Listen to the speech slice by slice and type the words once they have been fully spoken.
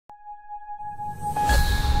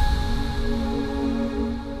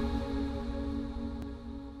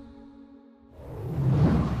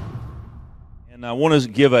And I want to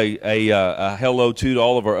give a hello to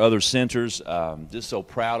all of our other centers. Just so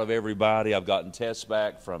proud of everybody. I've gotten tests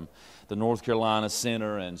back from the North Carolina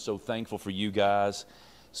Center, and so thankful for you guys.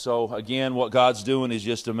 So again, what God's doing is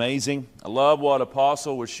just amazing. I love what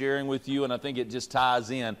Apostle was sharing with you, and I think it just ties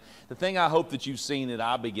in. The thing I hope that you've seen that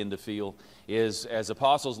I begin to feel is as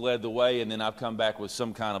Apostle's led the way, and then I've come back with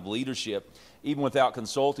some kind of leadership, even without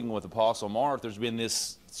consulting with Apostle Mark, there's been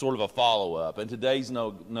this sort of a follow-up, and today's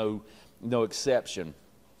no exception.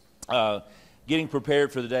 Getting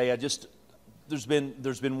prepared for the day, there's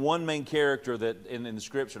been one main character that in the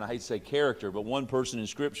Scripture, and I hate to say character, but one person in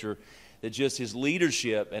Scripture that just his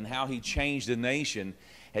leadership and how he changed the nation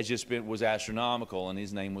was astronomical, and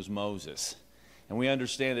his name was Moses. And we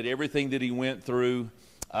understand that everything that he went through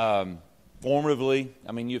formatively,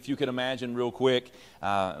 I mean, if you can imagine real quick,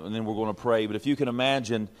 and then we're going to pray, but if you can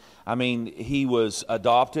imagine, I mean, he was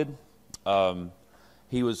adopted.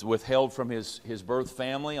 He was withheld from his birth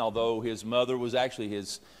family, although his mother was actually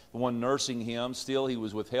the one nursing him. Still, he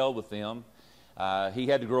was withheld with them. He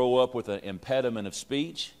had to grow up with an impediment of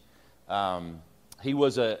speech. He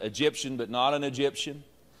was an Egyptian, but not an Egyptian.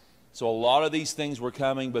 So a lot of these things were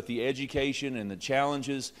coming, but the education and the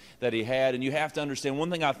challenges that he had, and you have to understand,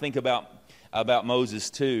 one thing I think about Moses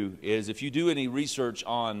too is if you do any research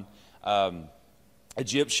on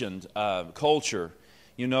Egyptian culture,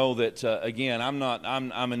 you know that again,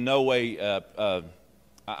 I'm in no way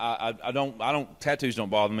tattoos don't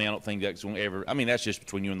bother me. I don't think that's ever. I mean, that's just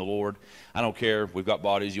between you and the Lord. I don't care. We've got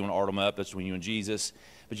bodies. You want to art them up. That's between you and Jesus.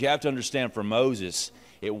 But you have to understand, for Moses,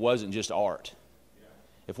 it wasn't just art.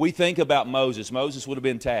 If we think about Moses would have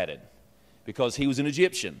been tatted because he was an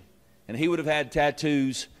Egyptian, and he would have had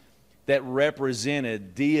tattoos that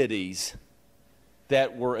represented deities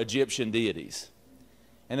that were Egyptian deities.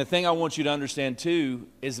 And the thing I want you to understand too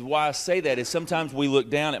is why I say that is sometimes we look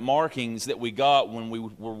down at markings that we got when we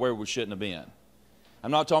were where we shouldn't have been.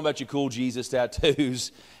 I'm not talking about your cool Jesus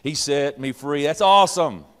tattoos. He set me free. That's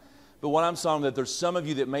awesome. But what I'm saying that there's some of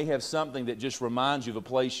you that may have something that just reminds you of a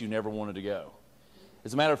place you never wanted to go.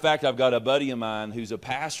 As a matter of fact, I've got a buddy of mine who's a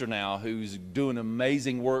pastor now who's doing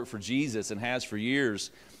amazing work for Jesus and has for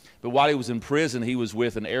years. But while he was in prison, he was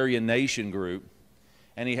with an Aryan Nation group,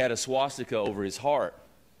 and he had a swastika over his heart.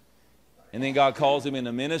 And then God calls him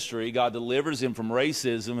into ministry. God delivers him from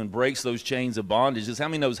racism and breaks those chains of bondage. Just how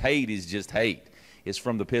many knows hate is just hate? It's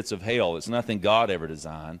from the pits of hell. It's nothing God ever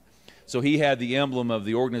designed. So he had the emblem of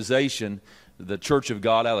the organization, the Church of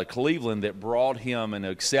God out of Cleveland, that brought him and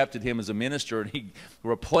accepted him as a minister. And he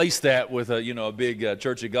replaced that with a big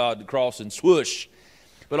Church of God cross and swoosh.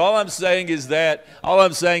 But all I'm saying is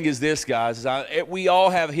this, guys. We all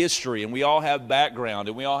have history, and we all have background,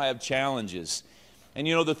 and we all have challenges. And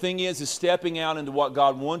the thing is stepping out into what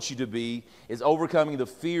God wants you to be is overcoming the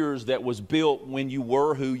fears that was built when you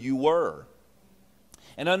were who you were.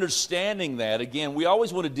 And understanding that, again, we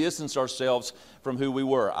always want to distance ourselves from who we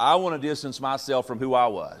were. I want to distance myself from who I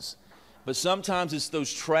was. But sometimes it's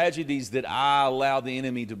those tragedies that I allow the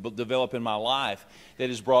enemy to develop in my life that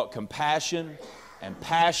has brought compassion and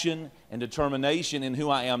passion and determination in who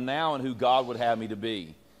I am now and who God would have me to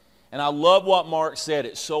be. And I love what Mark said.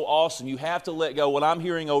 It's so awesome. You have to let go. What I'm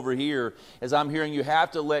hearing over here is you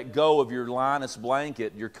have to let go of your Linus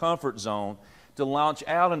blanket, your comfort zone, to launch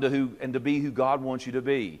out into to be who God wants you to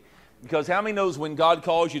be. Because how many knows when God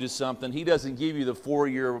calls you to something, He doesn't give you the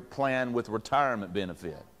 4-year plan with retirement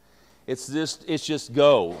benefit. It's just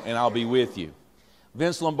go, and I'll be with you.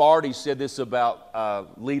 Vince Lombardi said this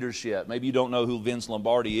about leadership. Maybe you don't know who Vince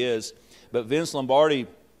Lombardi is, but Vince Lombardi,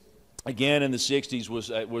 again in the 60s,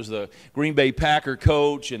 was the Green Bay Packer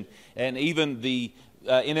coach, and even the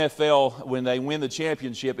NFL, when they win the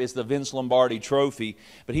championship, it's the Vince Lombardi trophy.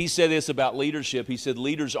 But he said this about leadership. He said,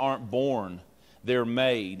 leaders aren't born, they're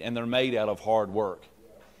made, and they're made out of hard work.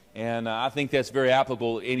 And I think that's very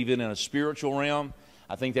applicable even in a spiritual realm.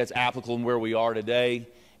 I think that's applicable in where we are today,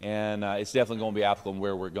 and it's definitely going to be applicable in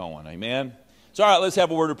where we're going. Amen? So, all right, let's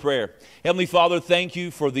have a word of prayer. Heavenly Father, thank you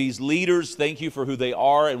for these leaders. Thank you for who they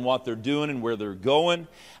are and what they're doing and where they're going.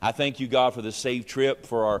 I thank you, God, for the safe trip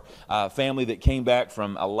for our family that came back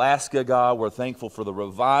from Alaska, God. We're thankful for the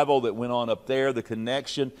revival that went on up there, the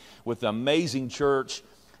connection with the amazing church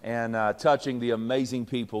and touching the amazing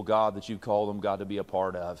people, God, that you've called them, God, to be a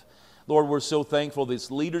part of. Lord, we're so thankful for this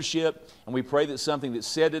leadership, and we pray that something that's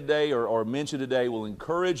said today or mentioned today will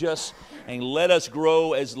encourage us and let us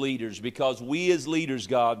grow as leaders, because we as leaders,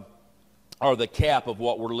 God, are the cap of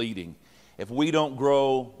what we're leading. If we don't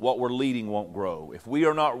grow, what we're leading won't grow. If we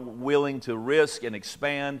are not willing to risk and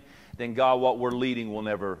expand, then God, what we're leading will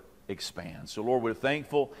never expand. So, Lord, we're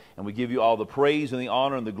thankful, and we give you all the praise and the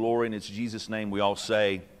honor and the glory, and it's in Jesus' name we all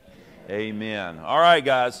say amen. All right,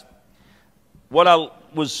 guys. What I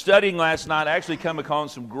was studying last night, I actually come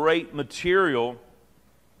across some great material,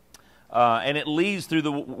 and it leads through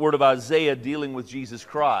the word of Isaiah dealing with Jesus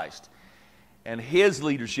Christ and his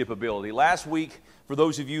leadership ability. Last week, for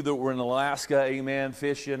those of you that were in Alaska, amen,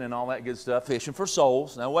 fishing and all that good stuff, fishing for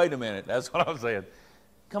souls. Now, wait a minute. That's what I'm saying.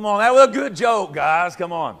 Come on, that was a good joke, guys.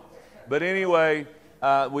 Come on. But anyway,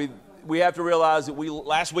 we have to realize that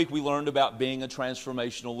last week we learned about being a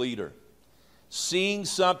transformational leader. Seeing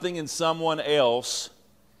something in someone else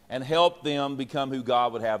and help them become who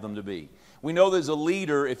God would have them to be. We know there's a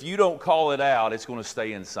leader, if you don't call it out, it's going to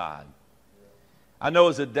stay inside. I know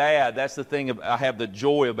as a dad, that's the thing I have the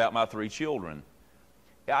joy about my 3 children.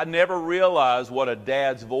 I never realized what a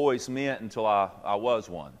dad's voice meant until I was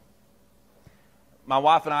one. My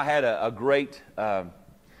wife and I had a great,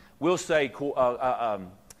 we'll say,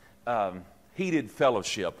 heated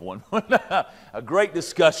fellowship one, a great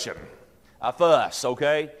discussion. A fuss,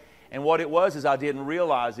 okay? And what it was is I didn't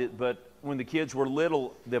realize it, but when the kids were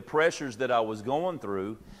little, the pressures that I was going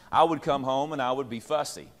through, I would come home and I would be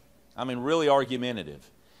fussy. I mean, really argumentative.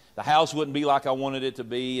 The house wouldn't be like I wanted it to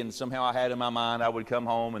be, and somehow I had in my mind I would come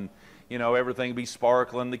home and, you know, everything would be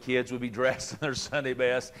sparkling. The kids would be dressed in their Sunday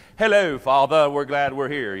best. Hello, Father, we're glad we're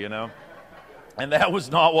here, you know. And that was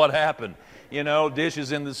not what happened. You know,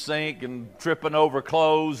 dishes in the sink and tripping over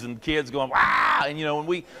clothes and kids going, wow. And, you know, when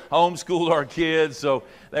we homeschooled our kids, so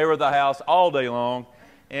they were at the house all day long.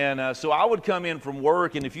 And so I would come in from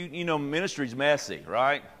work, and if you know, ministry's messy,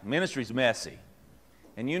 right? Ministry's messy.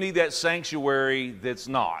 And you need that sanctuary that's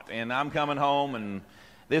not. And I'm coming home, and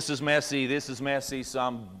this is messy, so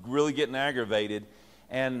I'm really getting aggravated.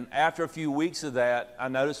 And after a few weeks of that, I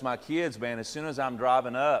noticed my kids, man, as soon as I'm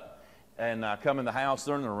driving up and I come in the house,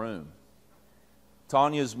 they're in the room.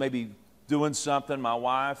 Tanya's maybe doing something, my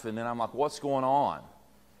wife, and then I'm like, what's going on?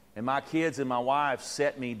 And my kids and my wife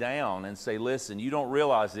set me down and say, listen, you don't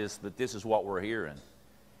realize this, but this is what we're hearing.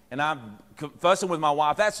 And I'm fussing with my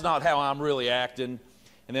wife, that's not how I'm really acting.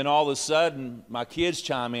 And then all of a sudden, my kids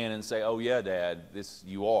chime in and say, oh yeah, Dad, this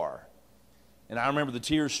you are. And I remember the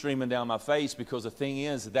tears streaming down my face, because the thing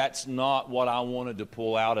is, that's not what I wanted to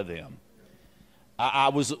pull out of them. I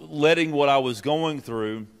was letting what I was going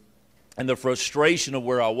through and the frustration of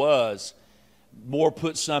where I was more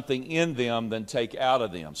put something in them than take out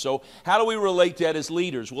of them. So how do we relate that as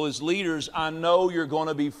leaders? Well, as leaders, I know you're going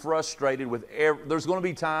to be frustrated with there's going to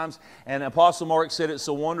be times, and Apostle Mark said it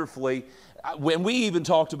so wonderfully, when we even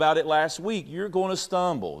talked about it last week, you're going to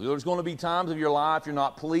stumble. There's going to be times of your life you're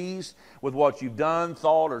not pleased with what you've done,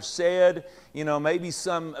 thought, or said. You know, maybe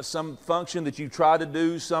some function that you tried to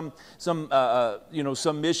do, some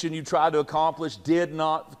mission you tried to accomplish did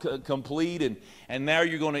not complete, and now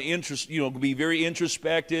you're going to be very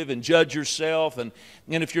introspective and judge yourself. And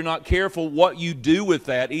if you're not careful, what you do with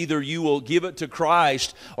that, either you will give it to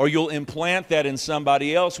Christ or you'll implant that in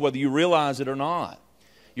somebody else, whether you realize it or not.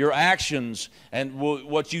 Your actions and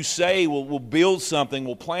what you say will build something,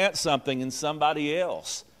 will plant something in somebody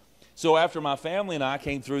else. So after my family and I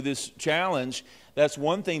came through this challenge, that's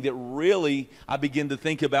one thing that really I begin to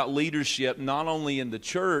think about leadership, not only in the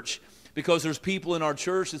church, because there's people in our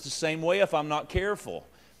church that's the same way if I'm not careful.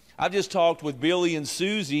 I just talked with Billy and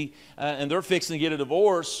Susie, and they're fixing to get a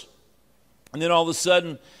divorce. And then all of a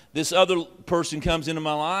sudden, this other person comes into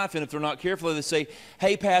my life, and if they're not careful, they say,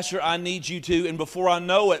 hey, Pastor, I need you to. And before I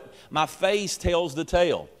know it, my face tells the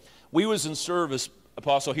tale. We was in service,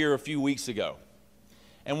 Apostle, here a few weeks ago.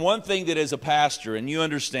 And one thing that as a pastor, and you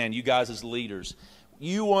understand, you guys as leaders,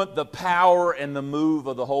 you want the power and the move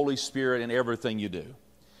of the Holy Spirit in everything you do.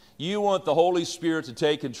 You want the Holy Spirit to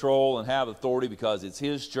take control and have authority because it's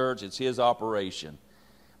His church, it's His operation.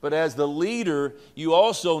 But as the leader, you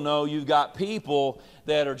also know you've got people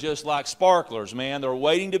that are just like sparklers, man. They're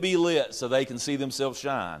waiting to be lit so they can see themselves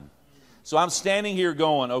shine. So I'm standing here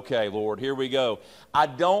going, okay, Lord, here we go. I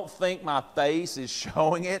don't think my face is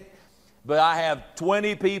showing it, but I have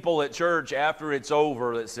 20 people at church after it's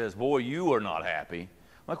over that says, boy, you are not happy. I'm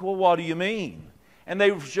like, well, what do you mean? And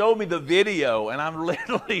they showed me the video, and I'm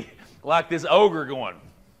literally like this ogre going,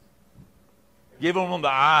 giving them the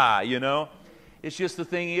eye, you know. It's just the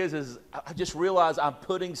thing is I just realized I'm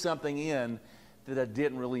putting something in that I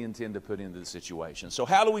didn't really intend to put into the situation. So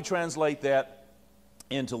how do we translate that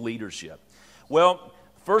into leadership? Well,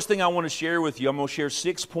 first thing I want to share with you, I'm going to share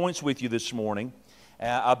 6 points with you this morning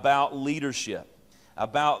about leadership,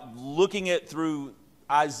 about looking at through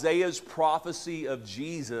Isaiah's prophecy of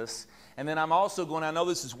Jesus And then I'm also going, I know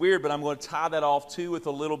this is weird, but I'm going to tie that off too with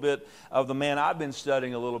a little bit of the man I've been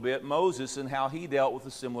studying a little bit, Moses, and how he dealt with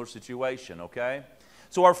a similar situation, okay?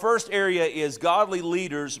 So our first area is godly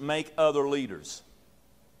leaders make other leaders.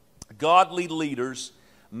 Godly leaders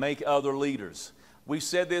make other leaders. We've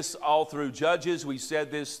said this all through Judges. We've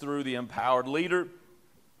said this through the empowered leader.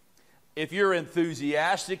 If you're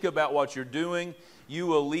enthusiastic about what you're doing, you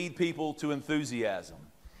will lead people to enthusiasm.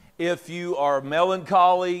 If you are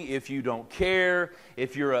melancholy, if you don't care,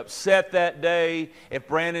 if you're upset that day, if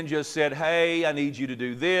Brandon just said, hey, I need you to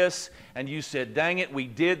do this, and you said, dang it, we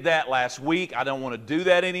did that last week, I don't want to do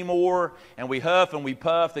that anymore, and we huff and we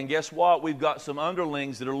puff, and guess what? We've got some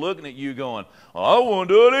underlings that are looking at you going, oh, I don't want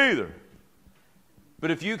to do it either.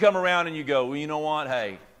 But if you come around and you go, well, you know what,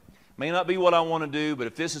 hey, may not be what I want to do, but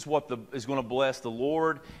if this is what is going to bless the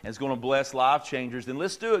Lord and it's going to bless life changers, then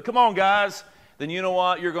let's do it. Come on, guys. Then you know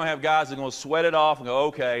what? You're going to have guys that are going to sweat it off and go,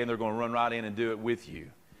 okay, and they're going to run right in and do it with you.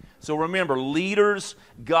 So remember, leaders,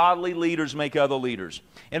 godly leaders make other leaders.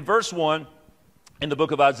 In verse 1, in the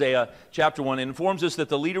book of Isaiah, chapter 1, it informs us that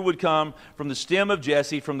the leader would come from the stem of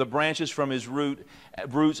Jesse, from the branches from his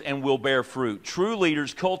roots, and will bear fruit. True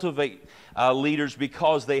leaders cultivate leaders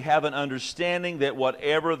because they have an understanding that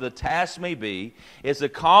whatever the task may be is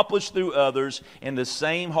accomplished through others in the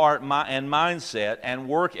same heart and mindset and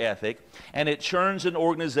work ethic, and it churns an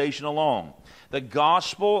organization along. The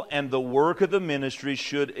gospel and the work of the ministry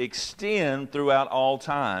should extend throughout all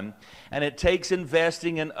time, and it takes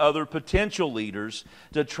investing in other potential leaders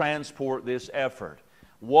to transport this effort.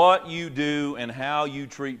 What you do and how you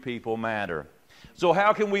treat people matter. So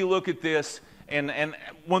how can we look at this? And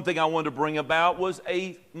one thing I wanted to bring about was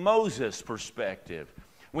a Moses perspective.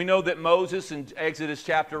 We know that Moses in Exodus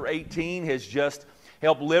chapter 18 has just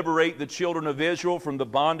helped liberate the children of Israel from the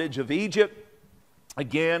bondage of Egypt.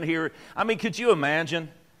 Again here, I mean, could you imagine?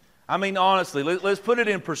 I mean, honestly, let's put it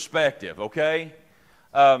in perspective, okay?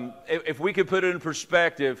 If we could put it in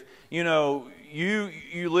perspective, you know, you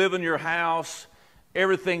live in your house,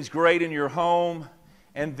 everything's great in your home,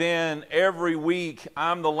 and then every week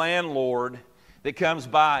I'm the landlord that comes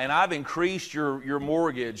by, and I've increased your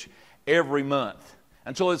mortgage every month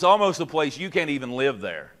until it's almost a place you can't even live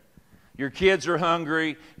there. Your kids are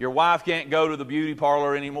hungry, your wife can't go to the beauty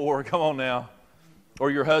parlor anymore, come on now. Or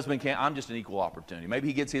your husband can't. I'm just an equal opportunity. Maybe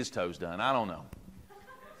he gets his toes done. I don't know.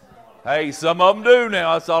 Hey, some of them do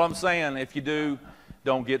now. That's all I'm saying. If you do,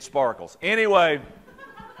 don't get sparkles. Anyway,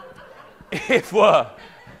 if hold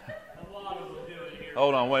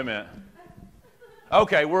on, wait a minute.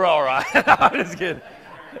 Okay, we're all right. I'm just kidding.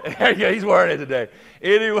 There you go. He's wearing it today.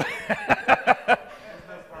 Anyway,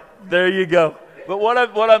 there you go. But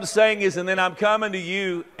what I'm saying is, and then I'm coming to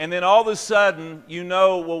you, and then all of a sudden, you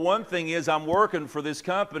know, well, one thing is I'm working for this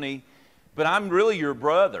company, but I'm really your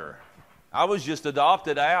brother. I was just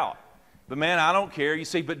adopted out. But man, I don't care. You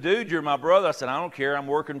say, but dude, you're my brother. I said, I don't care. I'm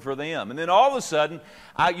working for them. And then all of a sudden,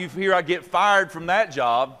 you hear I get fired from that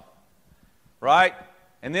job, right?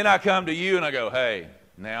 And then I come to you and I go, hey,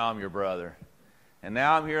 now I'm your brother. And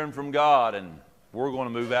now I'm hearing from God, and we're going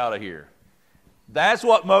to move out of here. That's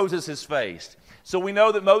what Moses has faced. So we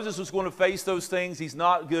know that Moses was going to face those things. He's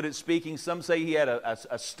not good at speaking. Some say he had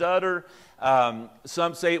a stutter.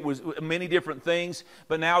 Some say it was many different things.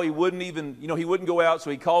 But now he wouldn't even, he wouldn't go out. So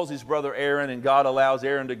he calls his brother Aaron, and God allows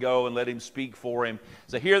Aaron to go and let him speak for him.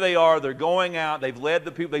 So here they are. They're going out. They've led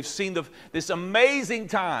the people. They've seen this amazing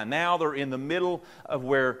time. Now they're in the middle of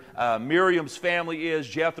where Miriam's family is.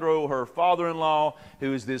 Jethro, her father-in-law,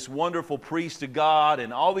 who is this wonderful priest to God.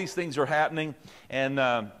 And all these things are happening.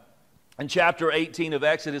 And in chapter 18 of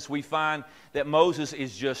Exodus, we find that Moses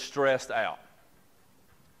is just stressed out.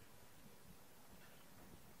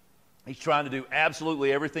 He's trying to do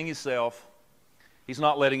absolutely everything himself. He's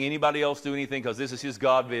not letting anybody else do anything because this is his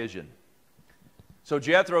God vision. So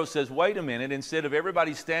Jethro says, wait a minute, instead of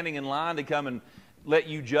everybody standing in line to come and let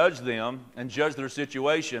you judge them and judge their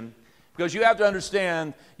situation, because you have to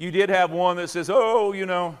understand, you did have one that says,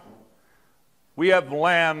 oh, we have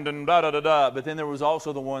land and da-da-da-da. But then there was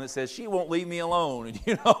also the one that says, she won't leave me alone.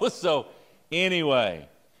 So anyway.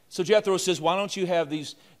 So Jethro says, why don't you have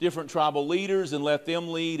these different tribal leaders and let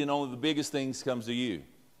them lead, and only the biggest things comes to you.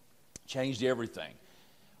 Changed everything.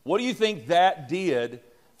 What do you think that did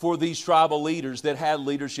for these tribal leaders that had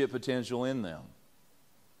leadership potential in them?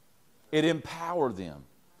 It empowered them.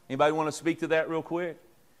 Anybody want to speak to that real quick?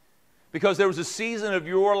 Because there was a season of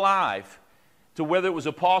your life to whether it was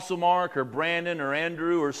Apostle Mark or Brandon or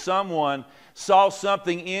Andrew or someone saw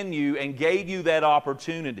something in you and gave you that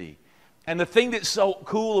opportunity. And the thing that's so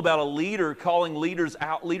cool about a leader calling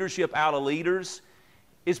leadership out of leaders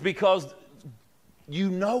is because you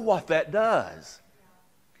know what that does.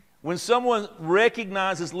 When someone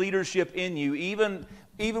recognizes leadership in you, even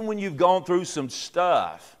when you've gone through some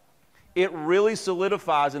stuff, it really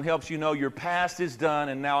solidifies and helps you know your past is done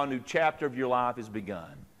and now a new chapter of your life has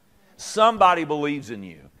begun. Somebody believes in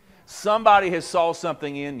you. Somebody has saw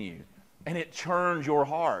something in you, and it churns your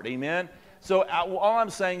heart. Amen? So all I'm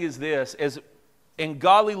saying is this, and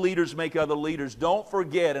godly leaders make other leaders. Don't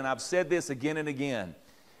forget, and I've said this again and again,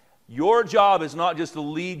 your job is not just to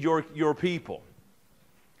lead your people.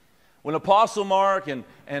 When Apostle Mark and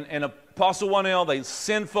Apostle 1L, they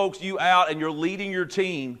send folks you out and you're leading your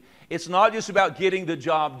team, it's not just about getting the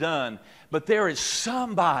job done, but there is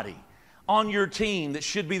somebody on your team that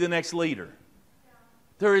should be the next leader.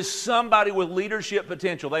 There is somebody with leadership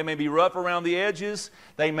potential. They may be rough around the edges.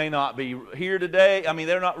 They may not be here today. I mean,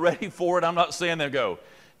 they're not ready for it. I'm not saying they'll go,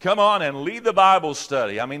 come on and lead the Bible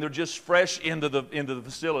study. I mean, they're just fresh into the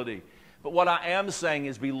facility. But what I am saying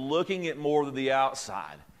is be looking at more than the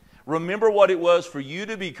outside. Remember what it was for you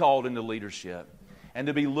to be called into leadership and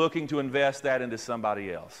to be looking to invest that into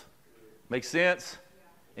somebody else. Make sense?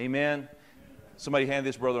 Amen? Somebody hand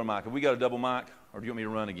this brother a mic. Have we got a double mic, or do you want me to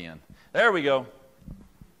run again? There we go.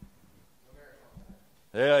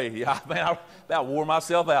 Yeah, man, I about wore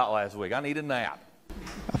myself out last week. I need a nap.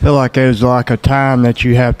 I feel like there's like a time that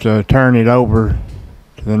you have to turn it over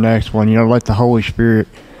to the next one. You know, let the Holy Spirit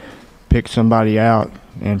pick somebody out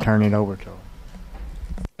and turn it over to them.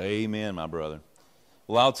 Amen, my brother.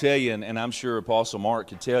 Well, I'll tell you, and I'm sure Apostle Mark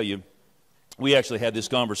could tell you, we actually had this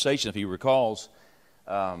conversation, if he recalls,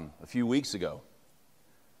 a few weeks ago.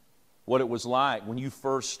 What it was like when you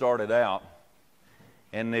first started out,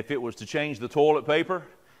 and if it was to change the toilet paper,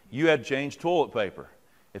 you had to change toilet paper.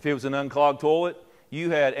 If it was an unclogged toilet, you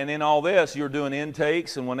had, and in all this, you're doing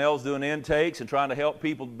intakes, and one else doing intakes and trying to help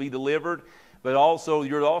people be delivered, but also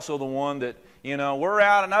you're also the one that, you know, we're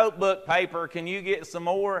out of notebook paper. Can you get some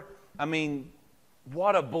more? I mean,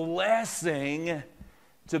 what a blessing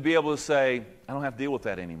to be able to say, I don't have to deal with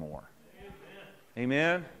that anymore.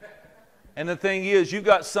 Amen? Amen? And the thing is, you've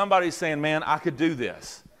got somebody saying, man, I could do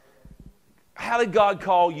this. How did God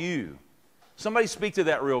call you? Somebody speak to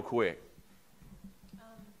that real quick.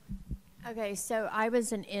 Okay, so I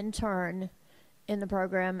was an intern in the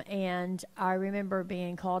program, and I remember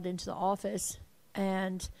being called into the office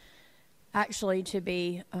and actually to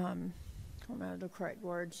be, I don't know the correct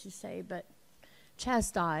words to say, but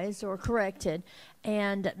chastised or corrected.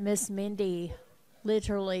 And Miss Mindy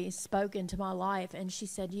literally spoke into my life, and she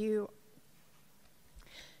said, you're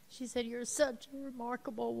such a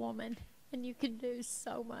remarkable woman, and you can do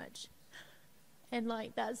so much. And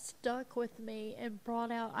like that stuck with me and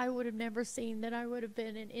brought out, I would have never seen that I would have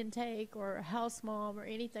been an intake or a house mom or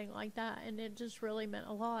anything like that. And it just really meant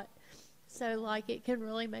a lot. So like it can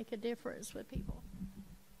really make a difference with people.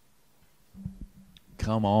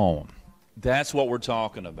 Come on. That's what we're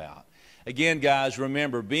talking about. Again, guys,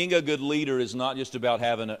 remember, being a good leader is not just about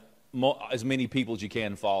having as many people as you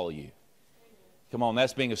can follow you. Come on,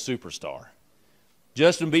 that's being a superstar.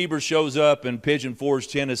 Justin Bieber shows up in Pigeon Forge,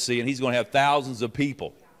 Tennessee, and he's going to have thousands of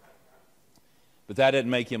people. But that doesn't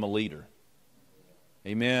make him a leader.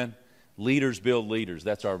 Amen? Leaders build leaders.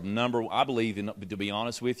 That's our number, I believe, to be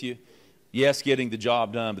honest with you. Yes, getting the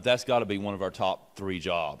job done, but that's got to be one of our top 3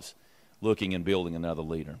 jobs, looking and building another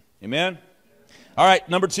leader. Amen? All right,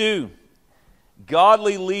 number 2.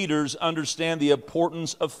 Godly leaders understand the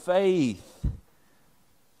importance of faith.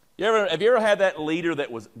 Have you ever had that leader that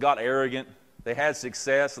got arrogant? They had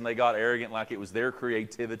success and they got arrogant like it was their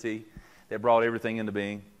creativity that brought everything into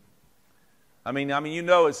being. I mean, you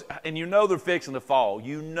know they're fixing to fall.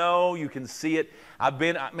 You know, you can see it. I've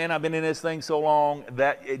been in this thing so long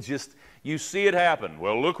that it just, you see it happen.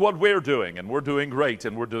 Well, look what we're doing, and we're doing great,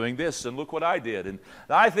 and we're doing this, and look what I did, and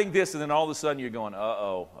I think this, and then all of a sudden you're going,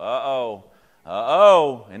 uh-oh,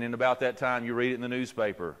 and in about that time you read it in the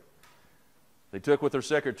newspaper. They took with their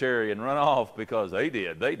secretary and run off because they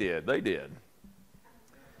did.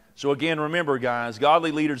 So again, remember, guys,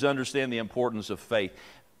 godly leaders understand the importance of faith.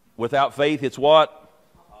 Without faith, it's what?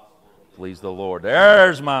 Please the Lord.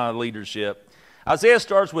 There's my leadership. Isaiah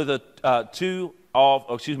starts with verse 2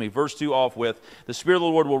 off with, the Spirit of the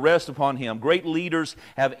Lord will rest upon him. Great leaders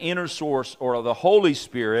have inner source, or the Holy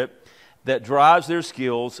Spirit, that drives their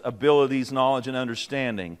skills, abilities, knowledge, and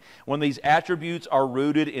understanding. When these attributes are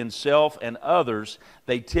rooted in self and others,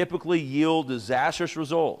 they typically yield disastrous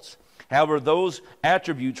results. However, those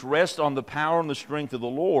attributes rest on the power and the strength of the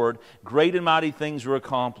Lord. Great and mighty things are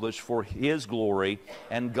accomplished for His glory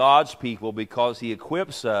and God's people because He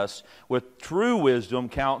equips us with true wisdom,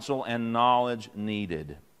 counsel, and knowledge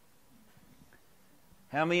needed.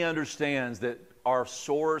 How many understands that our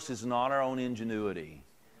source is not our own ingenuity.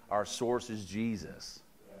 Our source is Jesus.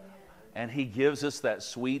 And He gives us that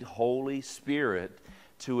sweet Holy Spirit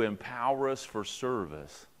to empower us for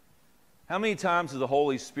service. How many times has the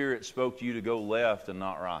Holy Spirit spoke to you to go left and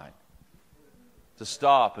not right? To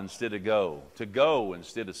stop instead of go. To go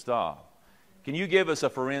instead of stop. Can you give us a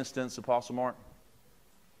for instance, Apostle Mark?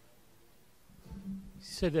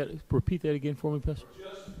 Said that. Repeat that again for me, Pastor.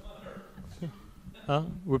 Huh?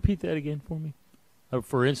 Repeat that again for me.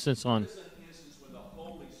 For instance, on. This is an instance when the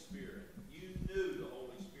Holy Spirit, you knew the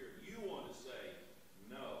Holy Spirit. You wanted to say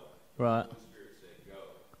no. Right. The Holy Spirit said go.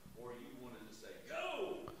 Or you wanted to say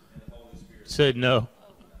go, and the Holy Spirit Said no.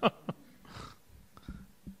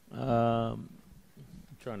 I'm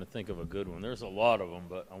trying to think of a good one. There's a lot of them,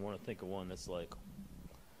 but I want to think of one that's like,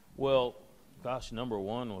 well, gosh, number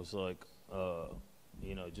one was like,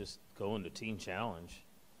 just going to Teen Challenge.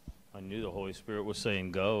 I knew the Holy Spirit was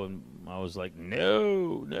saying go, and I was like,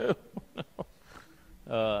 no.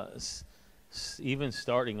 Even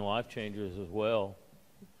starting Life Changers as well.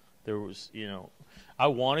 There was, I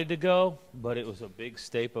wanted to go, but it was a big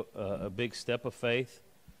step of faith.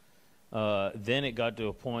 Then it got to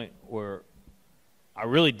a point where I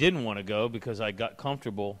really didn't want to go because I got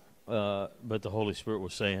comfortable, but the Holy Spirit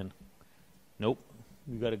was saying, nope,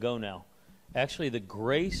 you got to go now. Actually, the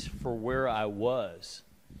grace for where I was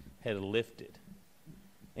had lifted.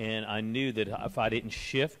 And I knew that if I didn't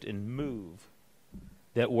shift and move,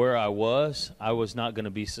 that where I was not going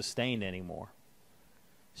to be sustained anymore.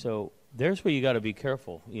 So there's where you got to be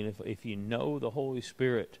careful. If you know the Holy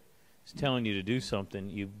Spirit is telling you to do something,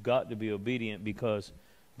 you've got to be obedient, because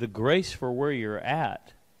the grace for where you're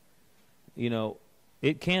at,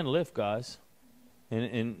 it can lift, guys.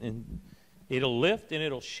 And it'll lift and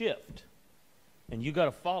it'll shift. And you got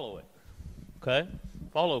to follow it. Okay?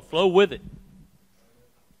 Flow with it.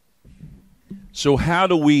 So how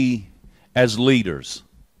do we, as leaders,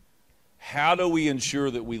 how do we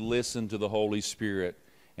ensure that we listen to the Holy Spirit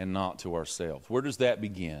and not to ourselves? Where does that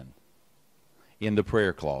begin? In the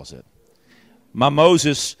prayer closet. My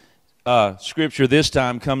Moses scripture this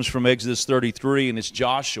time comes from Exodus 33, and it's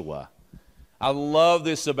Joshua. I love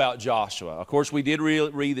this about Joshua. Of course, we did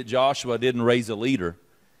read that Joshua didn't raise a leader.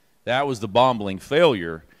 That was the bumbling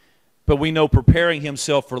failure. But we know, preparing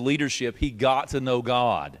himself for leadership, he got to know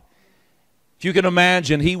God. If you can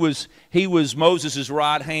imagine, he was Moses'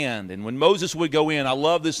 right hand. And when Moses would go in, I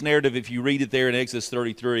love this narrative if you read it there in Exodus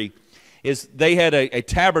 33, is they had a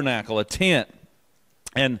tabernacle, a tent.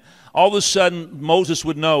 And all of a sudden, Moses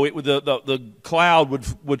would know, the cloud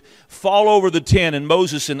would fall over the tent, and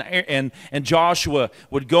Moses and Joshua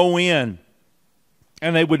would go in,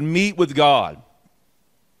 and they would meet with God.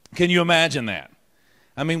 Can you imagine that?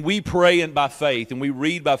 I mean, we pray by faith, and we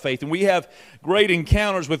read by faith, and we have great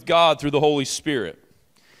encounters with God through the Holy Spirit.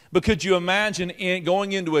 But could you imagine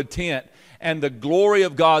going into a tent and the glory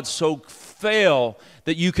of God so fell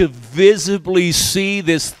that you could visibly see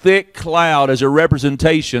this thick cloud as a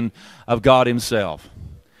representation of God Himself?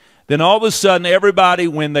 Then all of a sudden, everybody,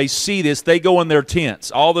 when they see this, they go in their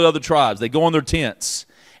tents. All the other tribes, they go in their tents.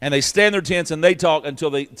 And they stand in their tents and they talk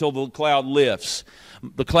until the cloud lifts.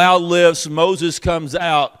 The cloud lifts, Moses comes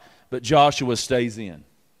out, but Joshua stays in.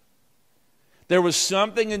 There was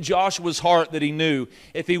something in Joshua's heart that he knew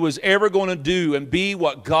if he was ever going to do and be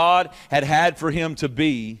what God had for him to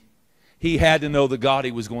be, he had to know the God he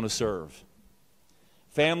was going to serve.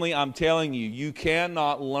 Family, I'm telling you, you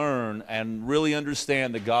cannot learn and really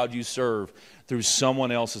understand the God you serve through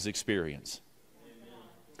someone else's experience.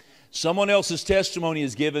 Someone else's testimony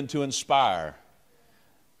is given to inspire.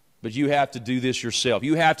 But you have to do this yourself.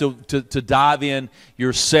 You have to dive in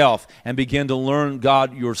yourself and begin to learn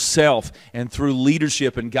God yourself, and through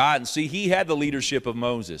leadership and guidance. See, he had the leadership of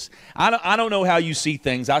Moses. I don't know how you see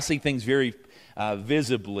things. I see things very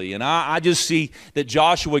visibly. And I just see that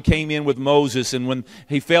Joshua came in with Moses, and when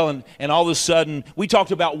he fell, and all of a sudden, we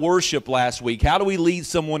talked about worship last week. How do we lead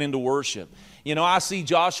someone into worship? I see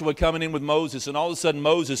Joshua coming in with Moses, and all of a sudden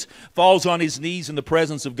Moses falls on his knees in the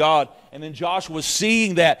presence of God. And then Joshua,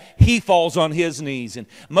 seeing that, he falls on his knees. And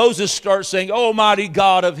Moses starts saying, "Almighty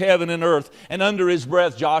God of heaven and earth." And under his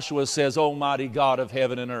breath, Joshua says, "Almighty God of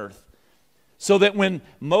heaven and earth." So that when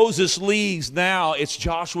Moses leaves, now it's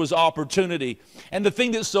Joshua's opportunity. And the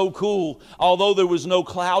thing that's so cool, although there was no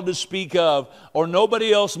cloud to speak of, or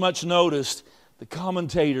nobody else much noticed, the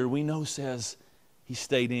commentator we know says he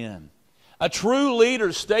stayed in. A true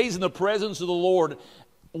leader stays in the presence of the Lord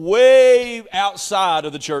way outside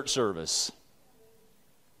of the church service.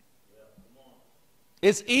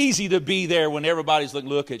 It's easy to be there when everybody's like,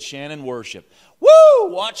 "Look at Shannon worship. Woo!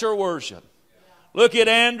 Watch her worship." Look at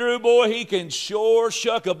Andrew, boy, he can sure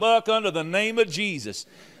shuck a buck under the name of Jesus.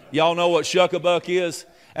 Y'all know what shuck a buck is?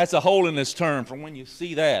 That's a holiness term from when you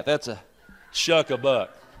see that. That's a shuck a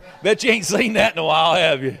buck. Bet you ain't seen that in a while,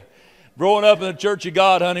 have you? Growing up in the Church of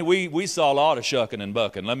God, honey, we saw a lot of shucking and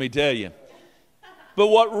bucking, let me tell you. But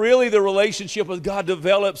what really the relationship with God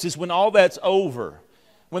develops is when all that's over.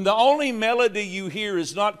 When the only melody you hear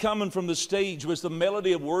is not coming from the stage, but it's the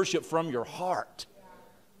melody of worship from your heart.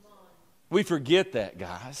 We forget that,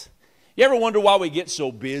 guys. You ever wonder why we get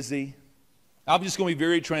so busy? I'm just going to be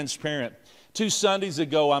very transparent. 2 Sundays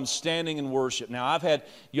ago, I'm standing in worship. Now, I've had,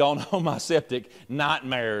 y'all know my septic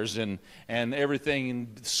nightmares and everything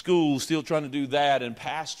in school, still trying to do that, and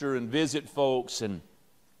pastor and visit folks. And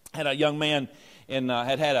had a young man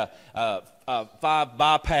had a 5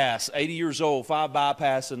 bypass, 80 years old, 5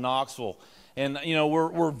 bypass in Knoxville. And, you know,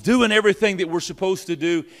 we're doing everything that we're supposed to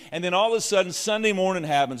do. And then all of a sudden, Sunday morning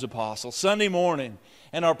happens, Apostle. Sunday morning.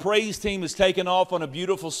 And our praise team is taking off on a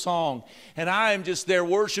beautiful song. And I am just there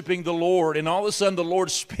worshiping the Lord. And all of a sudden, the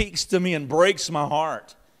Lord speaks to me and breaks my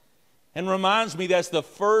heart. And reminds me that's the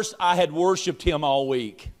first I had worshiped Him all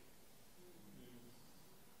week.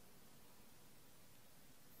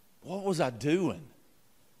 What was I doing?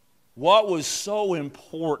 What was so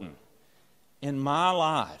important in my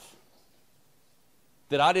life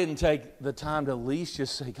that I didn't take the time to at least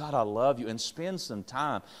just say, God, I love you, and spend some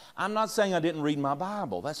time. I'm not saying I didn't read my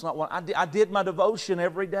Bible. That's not what I did my devotion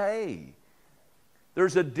every day.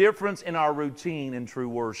 There's a difference in our routine in true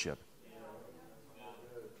worship.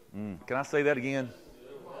 Can I say that again?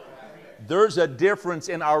 There's a difference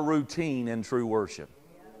in our routine in true worship.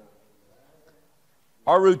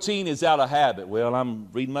 Our routine is out of habit. Well, I'm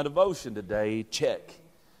reading my devotion today. Check.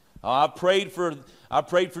 I prayed for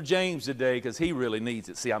James today because he really needs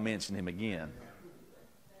it. See, I mentioned him again.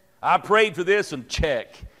 I prayed for this and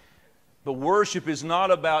check. But worship is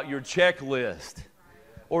not about your checklist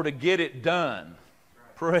or to get it done.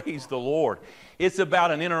 Praise the Lord. It's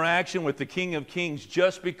about an interaction with the King of Kings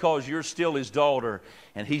just because you're still His daughter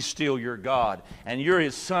and He's still your God. And you're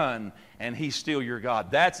His son and He's still your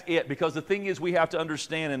God. That's it. Because the thing is, we have to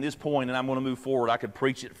understand in this point, and I'm going to move forward. I could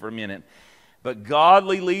preach it for a minute. But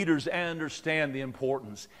godly leaders understand the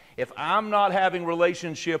importance. If I'm not having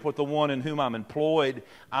relationship with the one in whom I'm employed,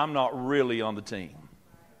 I'm not really on the team.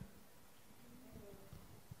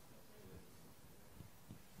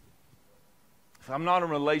 If I'm not in a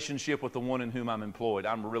relationship with the one in whom I'm employed,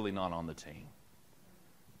 I'm really not on the team.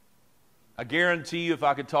 I guarantee you, if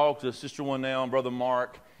I could talk to Sister One now and Brother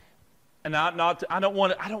Mark, and I don't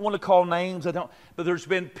want to call names. But there's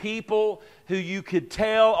been people who you could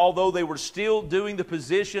tell, although they were still doing the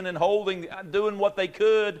position and doing what they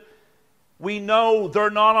could, we know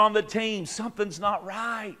they're not on the team. Something's not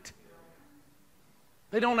right.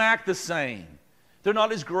 They don't act the same. They're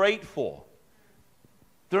not as grateful.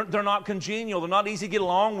 They're not congenial. They're not easy to get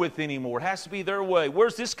along with anymore. It has to be their way.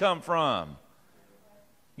 Where's this come from?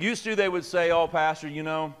 Used to, they would say, "Oh, Pastor, you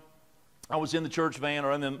know, I was in the church van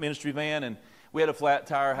or in the ministry van, and we had a flat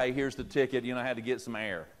tire. Hey, here's the ticket. You know, I had to get some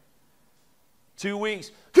air." 2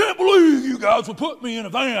 weeks. "Can't believe you guys would put me in a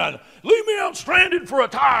van. Leave me out stranded for a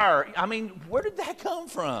tire." I mean, where did that come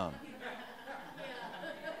from?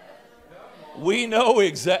 We know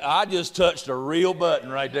exactly. I just touched a real button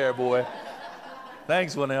right there, boy.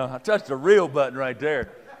 Thanks, Winnell. I touched a real button right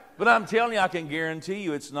there. But I'm telling you, I can guarantee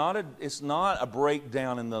you, it's not a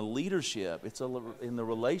breakdown in the leadership. It's in the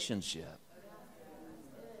relationship.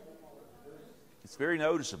 It's very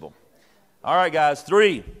noticeable. All right, guys.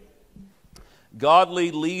 3.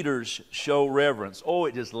 Godly leaders show reverence. Oh,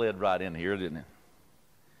 it just led right in here, didn't it?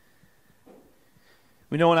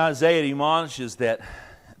 We know in Isaiah, it admonishes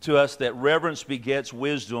to us that reverence begets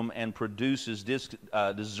wisdom and produces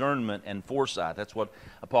discernment and foresight. That's what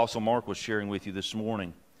Apostle Mark was sharing with you this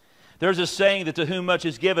morning. There's a saying that to whom much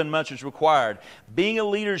is given, much is required. Being a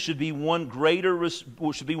leader should be one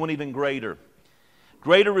even greater.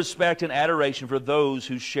 Greater respect and adoration for those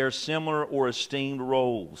who share similar or esteemed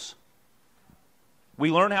roles. We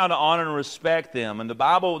learn how to honor and respect them. And the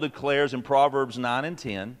Bible declares in Proverbs 9 and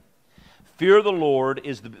 10, Fear of the Lord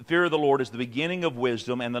is the beginning of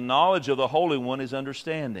wisdom, and the knowledge of the Holy One is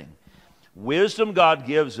understanding. Wisdom God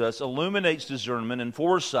gives us illuminates discernment and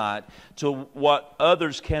foresight to what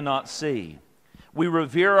others cannot see. We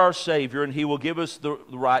revere our Savior, and He will give us the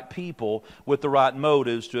right people with the right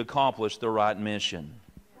motives to accomplish the right mission.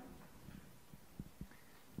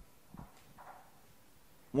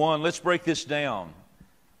 1, let's break this down.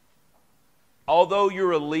 Although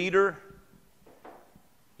you're a leader,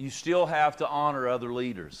 you still have to honor other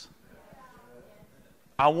leaders.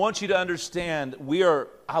 I want you to understand,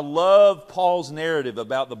 I love Paul's narrative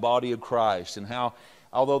about the body of Christ and how,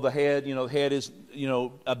 although the head is,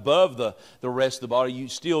 above the rest of the body,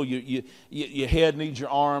 your head needs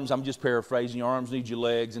your arms. I'm just paraphrasing. Your arms need your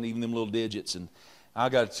legs and even them little digits. And I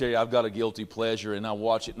got to tell you, I've got a guilty pleasure, and I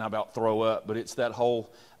watch it and I about throw up. But it's that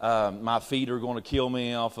whole, my feet are going to kill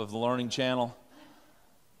me off of the Learning Channel.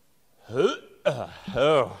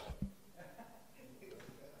 Oh.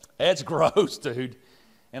 That's gross, dude.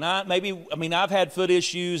 And I've had foot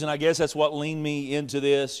issues, and I guess that's what leaned me into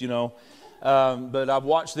this, But I've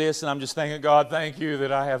watched this, and I'm just thanking God, thank you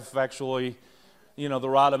that I have actually, the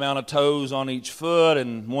right amount of toes on each foot,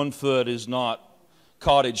 and one foot is not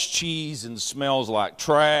cottage cheese and smells like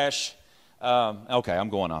trash. Okay, I'm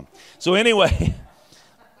going on. So anyway,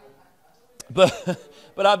 but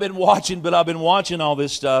I've been watching all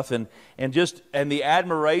this stuff, and the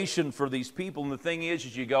admiration for these people. And the thing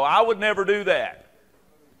is you go, I would never do that.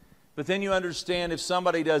 But then you understand, if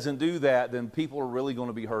somebody doesn't do that, then people are really going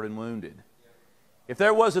to be hurt and wounded. If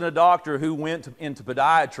there wasn't a doctor who went into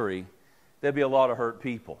podiatry, there'd be a lot of hurt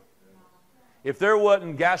people. If there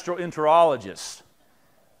wasn't gastroenterologists,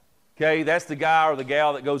 okay, that's the guy or the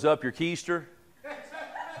gal that goes up your keister.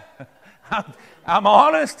 I'm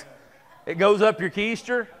honest. It goes up your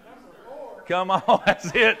keister. Come on, that's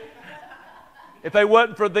it. If they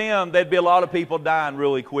wasn't for them, there'd be a lot of people dying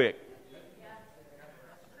really quick.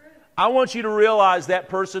 I want you to realize that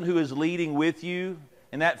person who is leading with you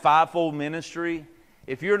in that fivefold ministry,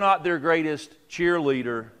 if you're not their greatest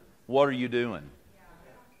cheerleader, what are you doing?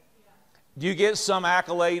 Do you get some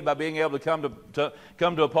accolade by being able to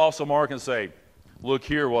come to Apostle Mark and say, look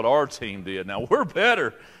here what our team did. Now, we're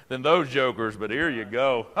better than those jokers, but here you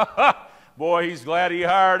go. Boy, he's glad he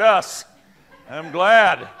hired us. I'm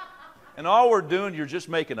glad. And all we're doing, you're just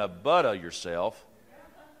making a butt of yourself.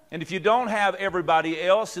 And if you don't have everybody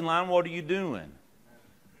else in line, what are you doing?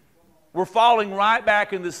 We're falling right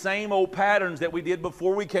back in the same old patterns that we did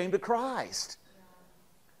before we came to Christ.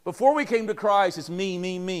 Before we came to Christ, it's me,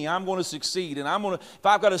 me, me. I'm going to succeed. And if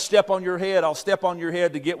I've got to step on your head, I'll step on your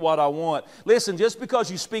head to get what I want. Listen, just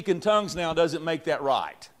because you speak in tongues now doesn't make that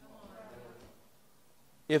right.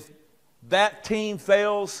 If that team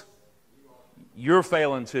fails, you're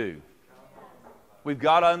failing too. We've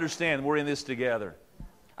got to understand we're in this together.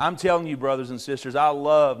 I'm telling you, brothers and sisters, I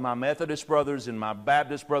love my Methodist brothers and my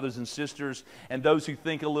Baptist brothers and sisters and those who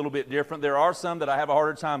think a little bit different. There are some that I have a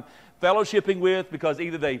harder time fellowshipping with because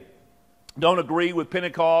either they don't agree with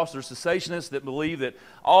Pentecost or cessationists that believe that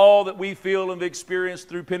all that we feel and experienced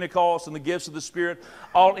through Pentecost and the gifts of the Spirit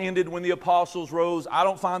all ended when the apostles rose. I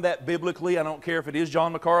don't find that biblically. I don't care if it is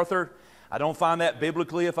John MacArthur. I don't find that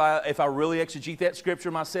biblically if I really exegete that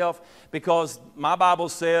scripture myself, because my Bible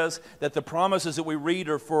says that the promises that we read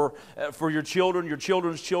are for your children, your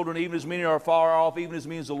children's children, even as many are far off, even as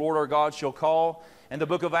many as the Lord our God shall call. And the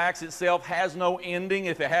book of Acts itself has no ending.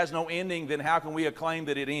 If it has no ending, then how can we acclaim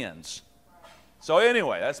that it ends? So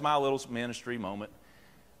anyway, that's my little ministry moment.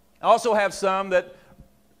 I also have some that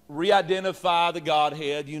re-identify the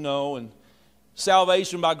Godhead, and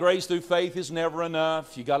salvation by grace through faith is never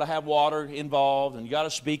enough. You got to have water involved, and you got to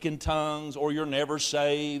speak in tongues, or you're never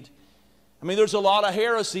saved. I mean, there's a lot of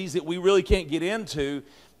heresies that we really can't get into,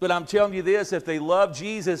 but I'm telling you this, if they love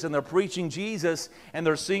Jesus and they're preaching Jesus and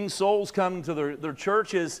they're seeing souls come to their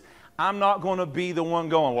churches, I'm not going to be the one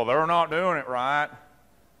going, well, they're not doing it right.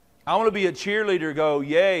 I want to be a cheerleader, go,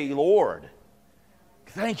 yay, Lord.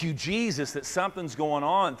 Thank you, Jesus, that something's going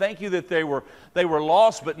on. Thank you that they were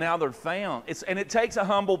lost, but now they're found. And it takes a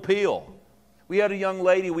humble pill. We had a young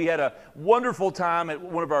lady. We had a wonderful time at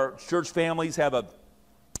one of our church families. Have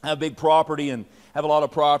a big property and have a lot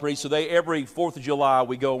of property. So every 4th of July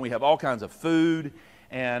we go and we have all kinds of food,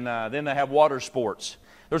 and then they have water sports.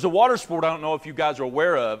 There's a water sport I don't know if you guys are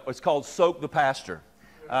aware of. It's called Soak the Pastor,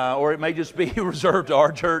 or it may just be reserved to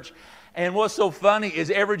our church. And what's so funny is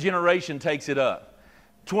every generation takes it up.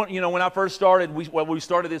 When I first started, we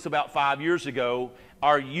started this about 5 years ago.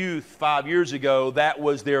 Our youth 5 years ago, that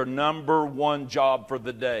was their number one job for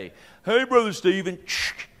the day. Hey, Brother Stephen.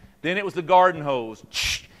 Then it was the garden hose.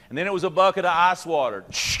 And then it was a bucket of ice water.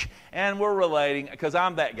 And we're relating, because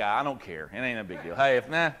I'm that guy. I don't care. It ain't a big deal. Hey,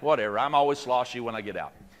 whatever. I'm always sloshy when I get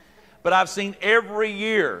out. But I've seen every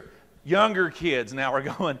year, younger kids now are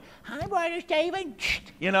going, hi, Brother Stephen.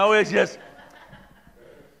 It's just...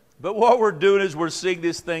 But what we're doing is we're seeing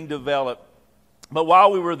this thing develop. But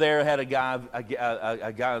while we were there, I had a guy,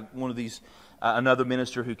 one of these, another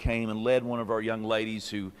minister who came and led one of our young ladies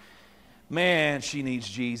who, man, she needs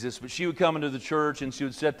Jesus. But she would come into the church and she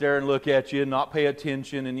would sit there and look at you and not pay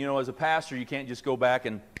attention. And, as a pastor, you can't just go back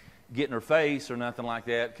and get in her face or nothing like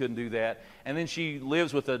that. Couldn't do that. And then she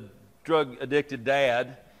lives with a drug-addicted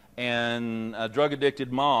dad and a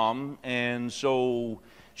drug-addicted mom. And so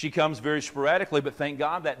she comes very sporadically, but thank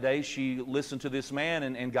God that day she listened to this man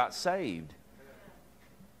and got saved.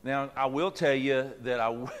 Now, I will tell you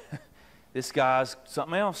that this guy's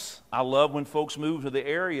something else. I love when folks move to the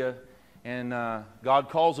area and God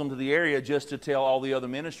calls them to the area just to tell all the other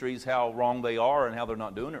ministries how wrong they are and how they're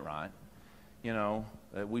not doing it right. You know,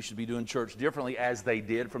 that we should be doing church differently as they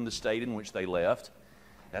did from the state in which they left.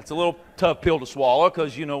 That's a little tough pill to swallow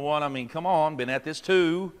because, you know what, I mean, come on, been at this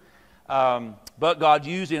too. But God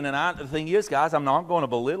used it, and the thing is, guys, I'm not going to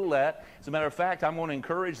belittle that. As a matter of fact, I'm going to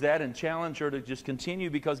encourage that and challenge her to just continue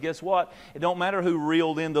because guess what? It don't matter who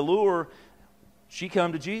reeled in the lure, she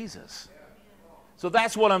come to Jesus. So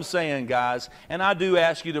that's what I'm saying, guys. And I do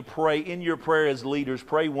ask you to pray in your prayer as leaders.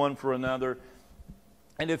 Pray one for another.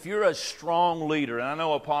 And if you're a strong leader, and I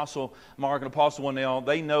know Apostle Mark and Apostle Winnell,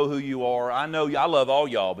 they know who you are. I know I love all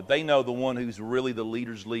y'all, but they know the one who's really the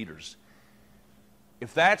leader's leaders.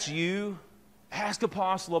 If that's you, ask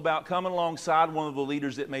Apostle about coming alongside one of the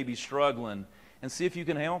leaders that may be struggling and see if you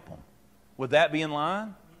can help them. Would that be in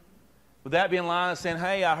line? Would that be in line of saying,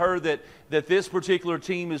 hey, I heard that this particular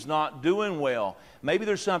team is not doing well. Maybe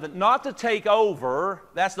there's something. Not to take over.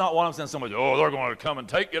 That's not what I'm saying. Somebody, oh, they're going to come and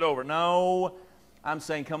take it over. No. I'm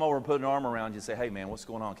saying come over and put an arm around you and say, hey, man, what's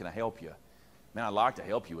going on? Can I help you? Man, I'd like to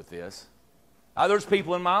help you with this. There's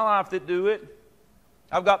people in my life that do it.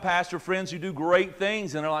 I've got pastor friends who do great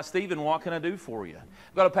things, and they're like, Stephen, what can I do for you?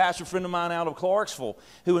 I've got a pastor friend of mine out of Clarksville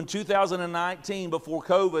who in 2019, before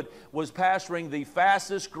COVID, was pastoring the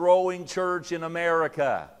fastest growing church in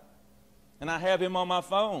America. And I have him on my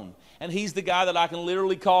phone. And he's the guy that I can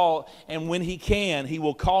literally call, and when he can, he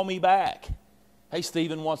will call me back. Hey,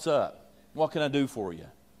 Stephen, what's up? What can I do for you?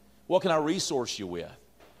 What can I resource you with?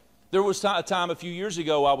 There was a time a few years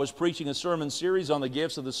ago I was preaching a sermon series on the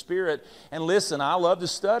gifts of the Spirit. And listen, I love to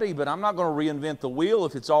study, but I'm not going to reinvent the wheel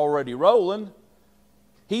if it's already rolling.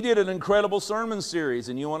 He did an incredible sermon series,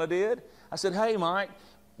 and you know what I did? I said, hey, Mike,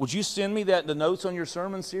 would you send me the notes on your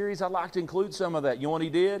sermon series? I'd like to include some of that. You know what he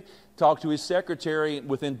did? Talked to his secretary.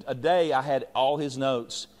 Within a day, I had all his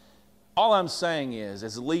notes. All I'm saying is,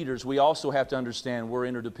 as leaders, we also have to understand we're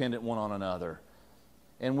interdependent one on another,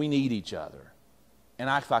 and we need each other. And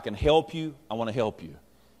if I can help you, I want to help you.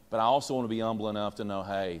 But I also want to be humble enough to know,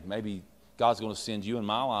 hey, maybe God's going to send you in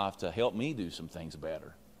my life to help me do some things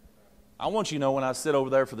better. I want you to know when I sit over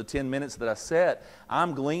there for the 10 minutes that I sat,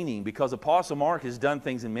 I'm gleaning because Apostle Mark has done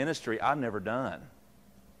things in ministry I've never done.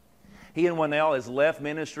 He and Winnell has left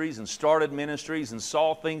ministries and started ministries and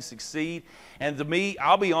saw things succeed. And to me,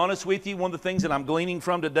 I'll be honest with you, one of the things that I'm gleaning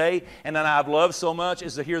from today and that I've loved so much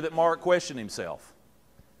is to hear that Mark questioned himself.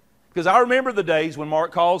 Because I remember the days when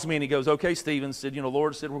Mark calls me and he goes, okay, Stephen, said, the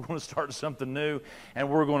Lord said we're going to start something new and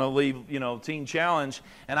we're going to leave, Teen Challenge.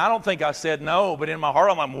 And I don't think I said no, but in my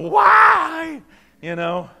heart I'm like, why?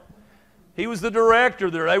 He was the director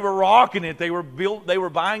there. They were rocking it. They were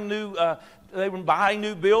buying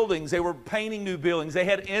new buildings. They were painting new buildings. They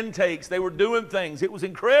had intakes. They were doing things. It was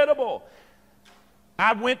incredible.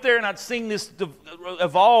 I went there and I'd seen this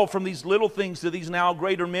evolve from these little things to these now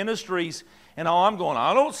greater ministries. And I'm going,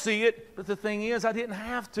 I don't see it. But the thing is, I didn't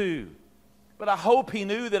have to. But I hope he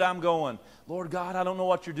knew that I'm going, Lord God, I don't know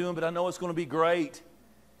what you're doing, but I know it's going to be great.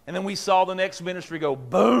 And then we saw the next ministry go,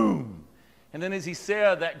 boom. And then as he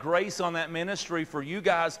said, that grace on that ministry for you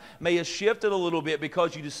guys may have shifted a little bit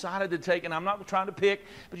because you decided to take, and I'm not trying to pick,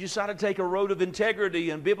 but you decided to take a road of integrity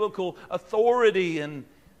and biblical authority. And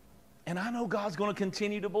I know God's going to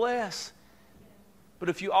continue to bless. But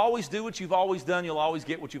if you always do what you've always done, you'll always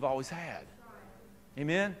get what you've always had.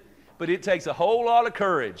 Amen? But it takes a whole lot of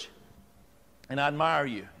courage. And I admire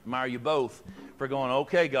you both for going,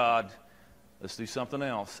 okay, God, let's do something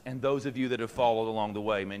else. And those of you that have followed along the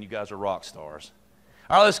way, man, you guys are rock stars.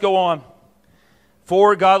 All right, let's go on.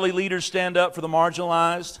 4 godly leaders stand up for the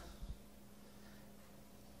marginalized.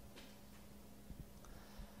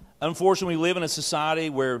 Unfortunately, we live in a society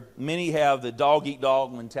where many have the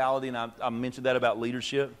dog-eat-dog mentality, and I mentioned that about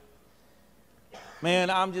leadership.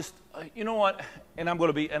 Man, I'm just, you know what, and I'm going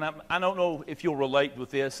to be, and I don't know if you'll relate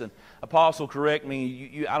with this, and Apostle, correct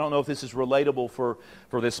me, I don't know if this is relatable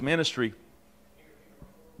for this ministry.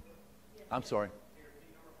 I'm sorry.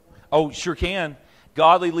 Oh, sure can.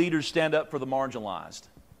 Godly leaders stand up for the marginalized.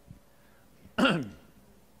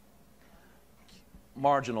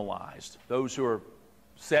 Marginalized. Those who are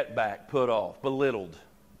set back, put off, belittled.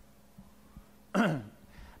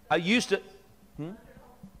 I used to...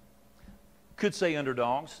 could say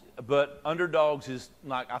underdogs, but underdogs is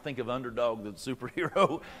not, I think of underdog, the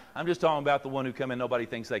superhero. I'm just talking about the one who come in, nobody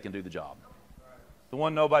thinks they can do the job. The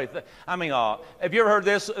one nobody, have you ever heard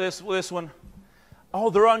this one?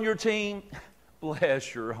 Oh, they're on your team.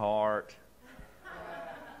 Bless your heart.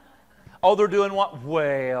 Oh, they're doing what?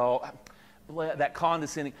 Well, that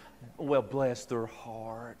condescending, well, bless their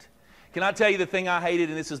heart. Can I tell you the thing I hated,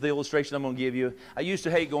 and this is the illustration I'm going to give you. I used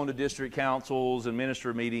to hate going to district councils and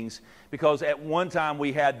minister meetings because at one time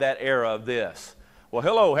we had that era of this. Well,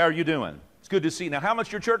 hello, how are you doing? It's good to see you. Now, how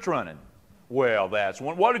much your church running? Well, that's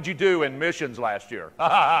one. What did you do in missions last year?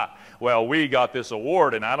 Well, we got this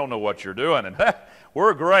award, and I don't know what you're doing. And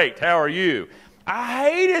we're great. How are you? I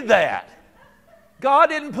hated that. God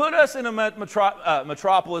didn't put us in a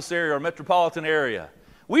metropolis area or metropolitan area.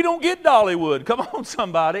 We don't get Dollywood. Come on,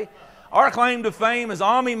 somebody. Our claim to fame is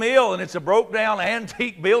Army Mill, and it's a broke-down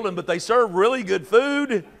antique building, but they serve really good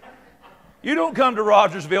food. You don't come to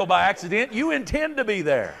Rogersville by accident. You intend to be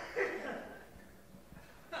there.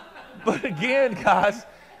 But again, guys,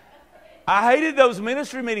 I hated those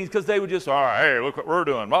ministry meetings because they would just, all right, hey, look what we're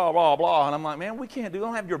doing, blah, blah, blah. And I'm like, man, we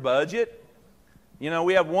don't have your budget. You know,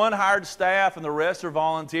 we have one hired staff and the rest are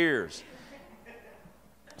volunteers.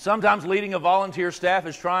 Sometimes leading a volunteer staff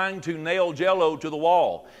is trying to nail Jell-O to the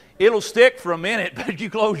wall. It'll stick for a minute, but if you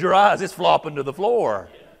close your eyes, it's flopping to the floor.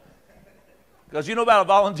 Because you know about a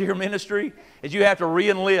volunteer ministry is you have to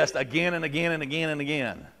re-enlist again and again and again and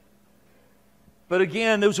again. But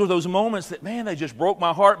again, those were those moments that, man, they just broke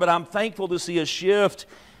my heart. But I'm thankful to see a shift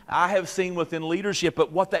I have seen within leadership.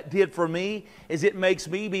 But what that did for me is it makes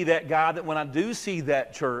me be that guy that when I do see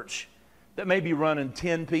that church that may be running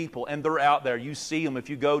 10 people and they're out there, you see them if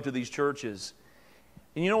you go to these churches.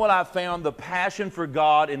 And you know what I've found? The passion for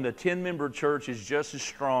God in the 10-member church is just as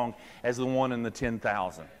strong as the one in the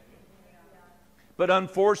 10,000. But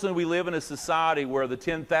unfortunately, we live in a society where the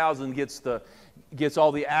 10,000 gets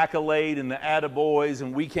all the accolade and the attaboys,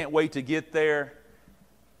 and we can't wait to get there.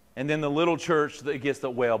 And then the little church that gets the,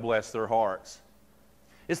 well, bless their hearts.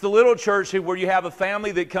 It's the little church where you have a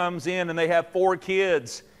family that comes in and they have 4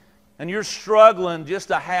 kids, and you're struggling just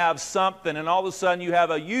to have something, and all of a sudden you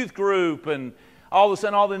have a youth group, and all of a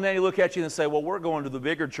sudden, they look at you and say, well, we're going to the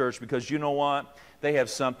bigger church because you know what? They have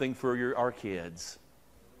something for our kids.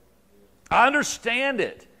 I understand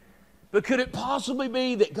it. But could it possibly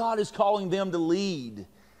be that God is calling them to lead,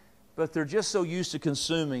 but they're just so used to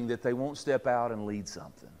consuming that they won't step out and lead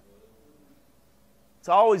something? It's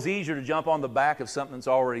always easier to jump on the back of something that's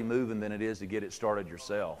already moving than it is to get it started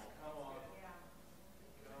yourself.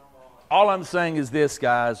 All I'm saying is this,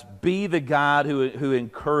 guys. Be the God who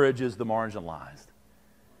encourages the marginalized.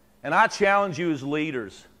 And I challenge you as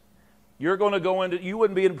leaders. You're going to go into, you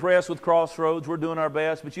wouldn't be impressed with Crossroads. We're doing our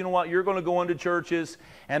best. But you know what? You're going to go into churches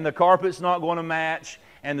and the carpet's not going to match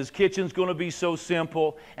and this kitchen's going to be so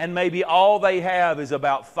simple. And maybe all they have is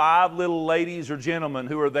about 5 little ladies or gentlemen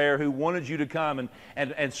who are there who wanted you to come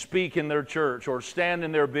and speak in their church or stand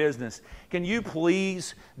in their business. Can you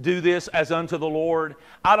please do this as unto the Lord?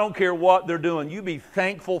 I don't care what they're doing. You be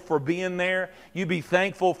thankful for being there. You be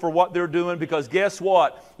thankful for what they're doing, because guess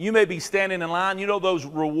what? You may be standing in line. You know those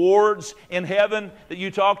rewards in heaven that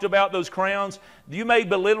you talked about, those crowns? You may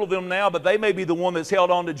belittle them now, but they may be the one that's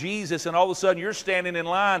held on to Jesus, and all of a sudden you're standing in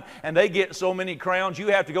line and they get so many crowns you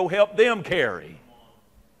have to go help them carry.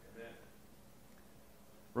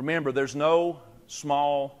 Remember, there's no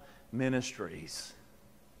small ministries.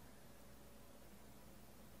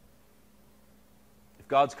 If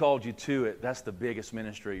God's called you to it, that's the biggest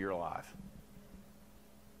ministry of your life.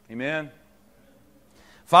 Amen?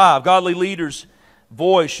 5, godly leaders'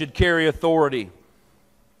 voice should carry authority.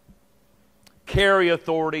 Carry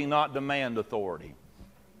authority, not demand authority.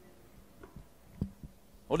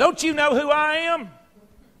 Well, don't you know who I am?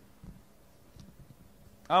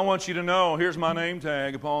 I want you to know, here's my name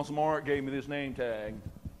tag. Apostle Mark gave me this name tag.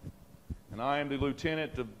 And I am the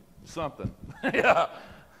lieutenant of something. Yeah.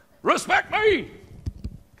 Respect me!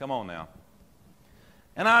 Come on now.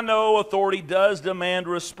 And I know authority does demand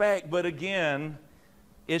respect, but again,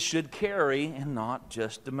 it should carry and not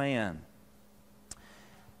just demand.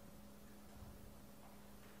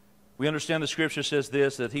 We understand the Scripture says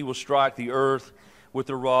this, that He will strike the earth with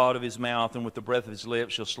the rod of His mouth, and with the breath of His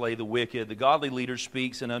lips shall slay the wicked. The godly leader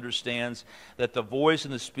speaks and understands that the voice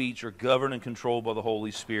and the speech are governed and controlled by the Holy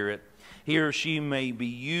Spirit. He or she may be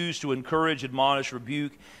used to encourage, admonish,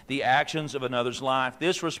 rebuke the actions of another's life.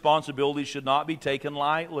 This responsibility should not be taken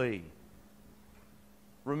lightly.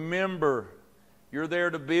 Remember, you're there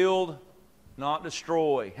to build, not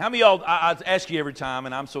destroy. How many of y'all, I ask you every time,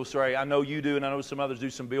 and I'm so sorry, I know you do, and I know some others do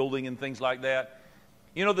some building and things like that.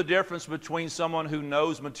 You know the difference between someone who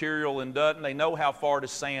knows material and doesn't? They know how far to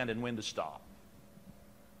sand and when to stop.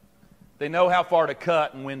 They know how far to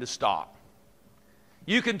cut and when to stop.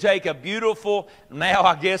 You can take a beautiful, now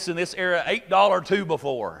I guess in this era, $8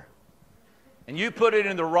 2x4, and you put it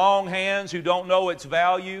in the wrong hands who don't know its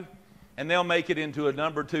value, and they'll make it into a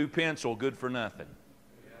number 2 pencil, good for nothing.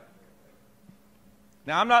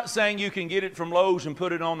 Now, I'm not saying you can get it from Lowe's and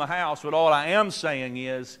put it on the house, but all I am saying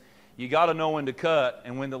is you got to know when to cut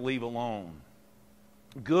and when to leave alone.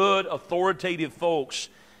 Good, authoritative folks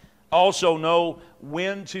also know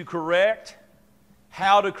when to correct,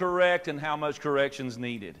 how to correct, and how much correction is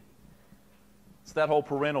needed. It's that whole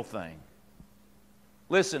parental thing.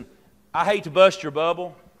 Listen, I hate to bust your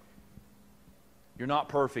bubble. You're not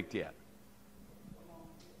perfect yet.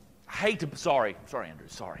 I hate to, sorry, Andrew,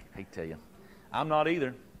 sorry. I hate to tell you. I'm not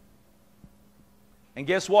either. And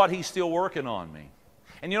guess what? He's still working on me.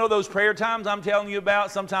 And you know those prayer times I'm telling you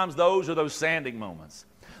about? Sometimes those are those sanding moments.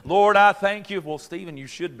 Lord, I thank you. Well, Stephen, you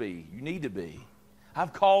should be. You need to be.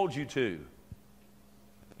 I've called you to.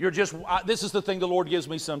 You're just, this is the thing the Lord gives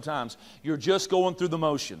me sometimes. You're just going through the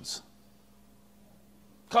motions.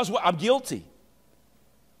 Because I'm guilty.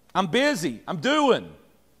 I'm busy. I'm doing.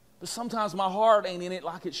 But sometimes my heart ain't in it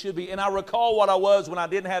like it should be. And I recall what I was when I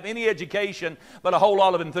didn't have any education, but a whole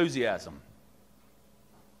lot of enthusiasm.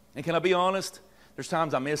 And can I be honest? There's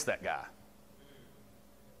times I miss that guy.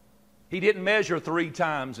 He didn't measure 3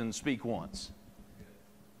 times and speak once.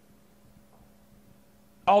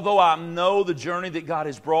 Although I know the journey that God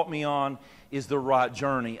has brought me on is the right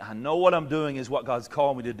journey. I know what I'm doing is what God's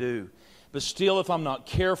called me to do. But still, if I'm not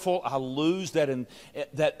careful, I lose that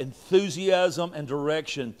enthusiasm and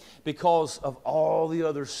direction because of all the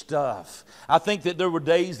other stuff. I think that there were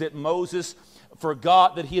days that Moses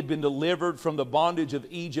forgot that he had been delivered from the bondage of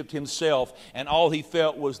Egypt himself, and all he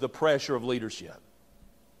felt was the pressure of leadership.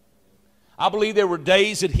 I believe there were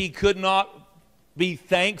days that he could not be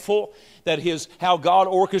thankful that how God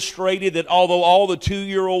orchestrated that although all the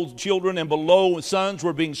 2-year-old children and below sons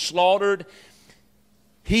were being slaughtered,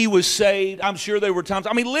 he was saved. I'm sure there were times.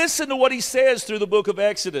 I mean, listen to what he says through the book of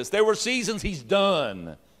Exodus. There were seasons he's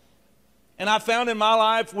done. And I found in my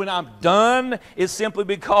life when I'm done, it's simply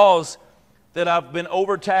because that I've been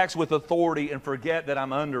overtaxed with authority and forget that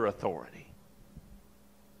I'm under authority.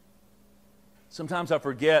 Sometimes I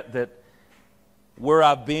forget that where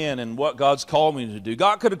I've been and what God's called me to do.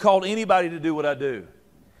 God could have called anybody to do what I do.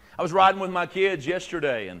 I was riding with my kids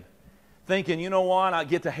yesterday and thinking, you know what, I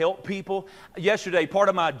get to help people. Yesterday, part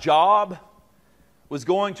of my job was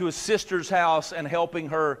going to a sister's house and helping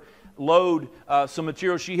her load some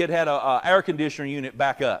material. She had an air conditioner unit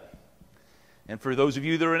back up. And for those of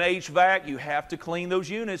you that are in HVAC, you have to clean those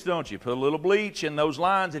units, don't you? Put a little bleach in those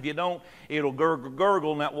lines. If you don't, it'll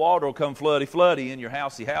gurgle, and that water will come floody in your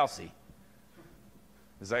housey.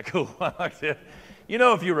 Is that cool? I like that. You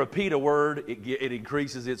know, if you repeat a word, it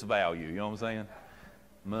increases its value. You know what I'm saying?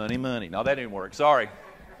 Money. No, that didn't work. Sorry.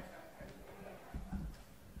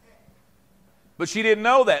 But she didn't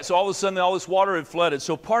know that. So all of a sudden, all this water had flooded.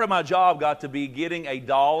 So part of my job got to be getting a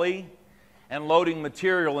dolly and loading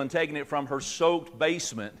material and taking it from her soaked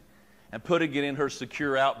basement and putting it in her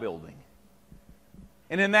secure outbuilding.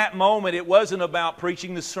 And in that moment, it wasn't about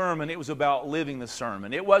preaching the sermon. It was about living the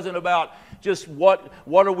sermon. It wasn't about just what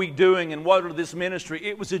are we doing and what are this ministry.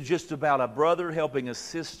 It was just about a brother helping a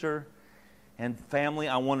sister. And family,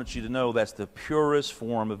 I wanted you to know that's the purest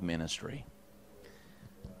form of ministry.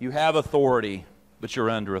 You have authority, but you're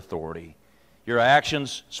under authority. Your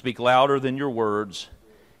actions speak louder than your words.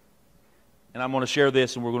 And I'm going to share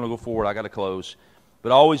this and we're going to go forward. I got to close.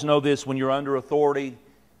 But always know this, when you're under authority,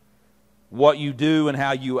 what you do and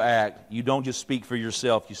how you act, you don't just speak for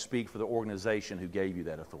yourself, you speak for the organization who gave you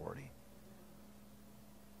that authority.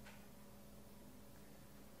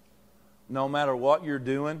 No matter what you're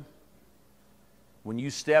doing, when you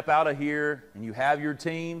step out of here and you have your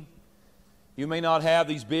team, you may not have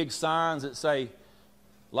these big signs that say,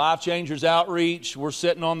 Life Changers Outreach, we're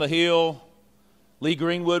sitting on the hill, Lee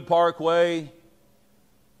Greenwood Parkway.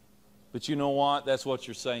 But you know what? That's what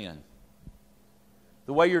you're saying.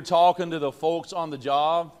 The way you're talking to the folks on the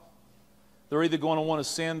job, they're either going to want to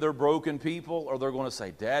send their broken people or they're going to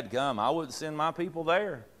say, Dadgum, I wouldn't send my people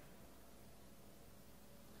there.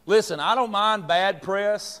 Listen, I don't mind bad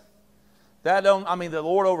press. The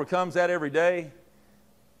Lord overcomes that every day.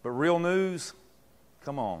 But real news,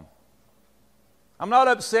 come on. I'm not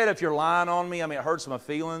upset if you're lying on me. It hurts my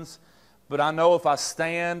feelings. But I know if I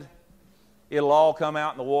stand, it'll all come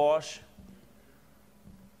out in the wash.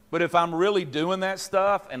 But if I'm really doing that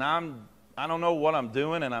stuff and I don't know what I'm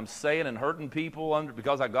doing and I'm saying and hurting people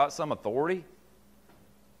because I got some authority,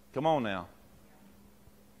 Come on now.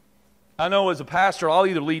 I know as a pastor, I'll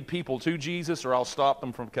either lead people to Jesus or I'll stop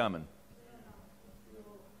them from coming.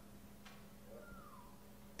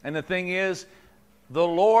 And the thing is, the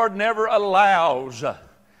Lord never allows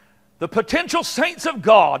the potential saints of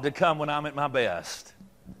God to come when I'm at my best.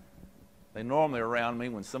 They normally are around me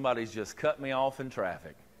when somebody's just cut me off in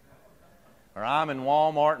traffic. Or I'm in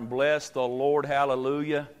Walmart and bless the Lord,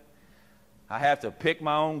 hallelujah. I have to pick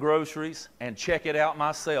my own groceries and check it out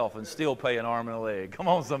myself and still pay an arm and a leg. Come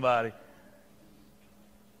on, somebody.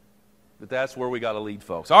 But that's where we got to lead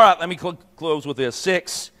folks. All right, let me close with this.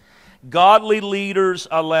 6, godly leaders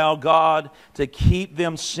allow God to keep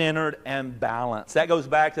them centered and balanced. That goes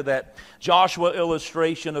back to that Joshua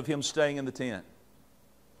illustration of him staying in the tent.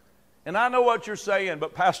 And I know what you're saying,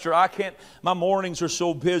 but Pastor, I can't, my mornings are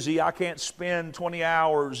so busy, I can't spend 20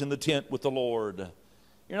 hours in the tent with the Lord.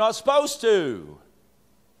 You're not supposed to.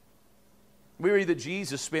 We read that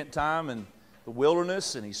Jesus spent time in the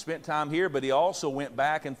wilderness and he spent time here, but he also went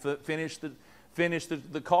back and finished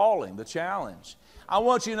the calling, the challenge. I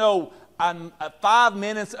want you to know 5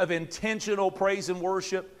 minutes of intentional praise and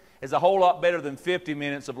worship is a whole lot better than 50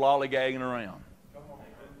 minutes of lollygagging around.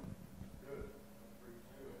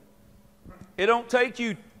 It don't take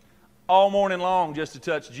you all morning long just to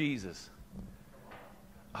touch Jesus.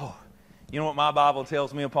 Oh, you know what my Bible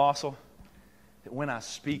tells me, Apostle? That when I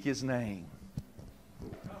speak his name,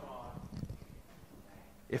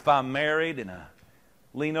 if I'm married and I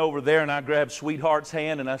lean over there and I grab sweetheart's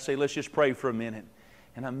hand and I say, let's just pray for a minute,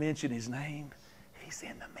 and I mention his name, he's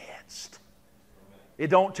in the midst.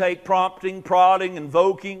 It don't take prompting, prodding,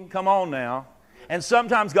 invoking. Come on now. And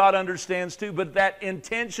sometimes God understands too, but that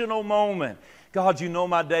intentional moment, God, you know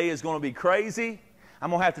my day is going to be crazy. I'm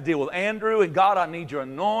going to have to deal with Andrew, and God, I need your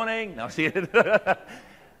anointing. No, see it?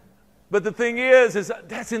 But the thing is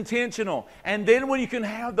that's intentional. And then when you can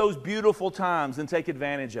have those beautiful times, then take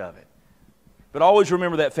advantage of it. But always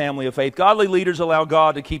remember that family of faith. Godly leaders allow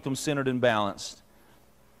God to keep them centered and balanced.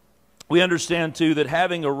 We understand too that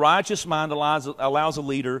having a righteous mind allows a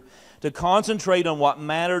leader to concentrate on what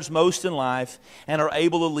matters most in life and are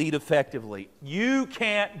able to lead effectively. You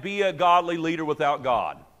can't be a godly leader without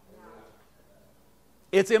God.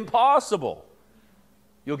 It's impossible.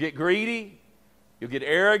 You'll get greedy. You'll get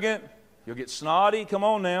arrogant. You'll get snotty. Come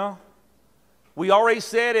on now. We already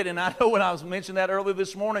said it, and I know when I was mentioning that earlier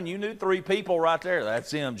this morning, you knew 3 people right there.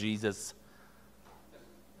 That's him, Jesus.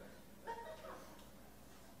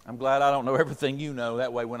 I'm glad I don't know everything you know.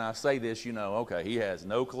 That way when I say this, you know, okay, he has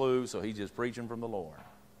no clue, so he's just preaching from the Lord.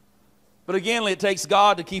 But again, it takes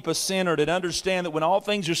God to keep us centered and understand that when all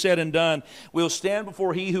things are said and done, we'll stand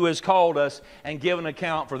before he who has called us and give an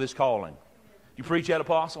account for this calling. You preach that,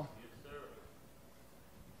 Apostle? Yes, sir.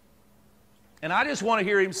 And I just want to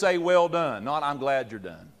hear him say, well done, not I'm glad you're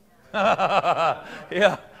done.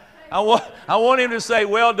 Yeah. I want him to say,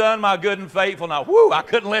 well done, my good and faithful. Now, whoo, I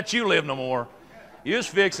couldn't let you live no more. You're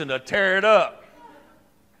just fixing to tear it up.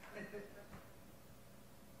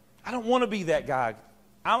 I don't want to be that guy.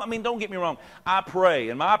 I mean, don't get me wrong. I pray,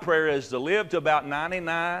 and my prayer is to live to about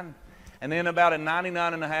 99, and then about at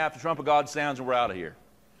 99 and a half, the trump of God sounds and we're out of here.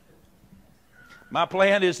 My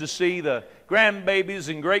plan is to see the grandbabies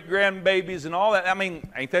and great-grandbabies and all that. I mean,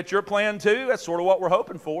 ain't that your plan too? That's sort of what we're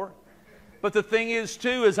hoping for. But the thing is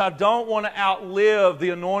too, is I don't want to outlive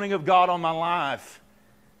the anointing of God on my life.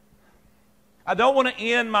 I don't want to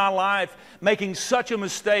end my life making such a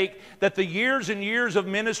mistake that the years and years of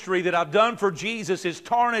ministry that I've done for Jesus is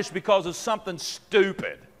tarnished because of something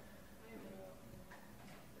stupid.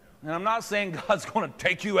 And I'm not saying God's going to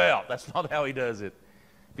take you out. That's not how he does it.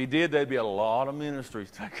 If he did, there'd be a lot of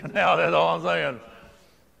ministries taken out. That's all I'm saying.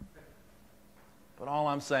 But all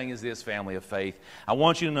I'm saying is this, family of faith. I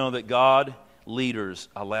want you to know that godly leaders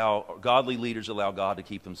allow God to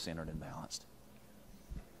keep them centered and balanced.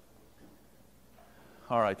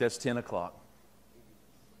 All right, that's 10 o'clock.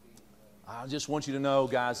 I just want you to know,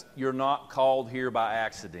 guys, you're not called here by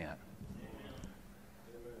accident.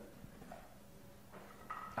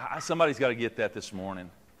 Somebody's got to get that this morning.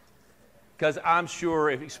 Because I'm sure,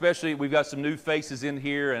 especially we've got some new faces in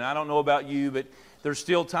here, and I don't know about you, but there's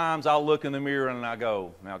still times I'll look in the mirror and I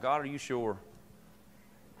go, now, God, are you sure?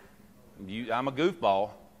 I'm a goofball.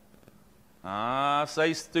 I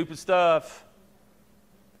say stupid stuff.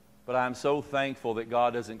 But I'm so thankful that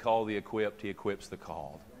God doesn't call the equipped, he equips the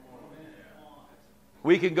called.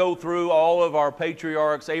 We can go through all of our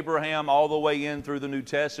patriarchs, Abraham, all the way in through the New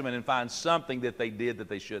Testament and find something that they did that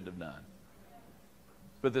they shouldn't have done.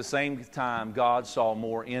 But at the same time, God saw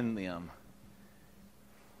more in them.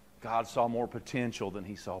 God saw more potential than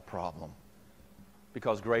he saw problem.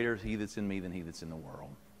 Because greater is he that's in me than he that's in the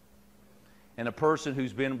world. And a person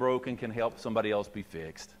who's been broken can help somebody else be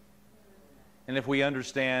fixed. And if we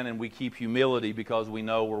understand and we keep humility because we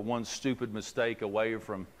know we're one stupid mistake away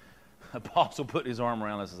from Apostle putting his arm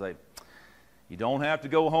around us and say, you don't have to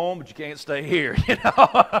go home, but you can't stay here, you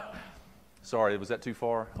know. Sorry, was that too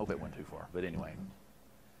far? I hope it went too far. But anyway.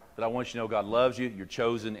 But I want you to know God loves you. You're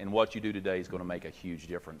chosen, and what you do today is going to make a huge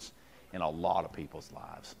difference in a lot of people's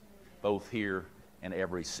lives, both here and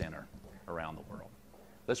every center around the world.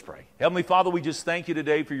 Let's pray. Heavenly Father, we just thank you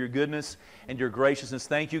today for your goodness and your graciousness.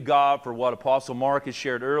 Thank you, God, for what Apostle Mark has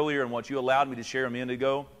shared earlier and what you allowed me to share a minute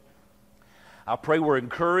ago. I pray we're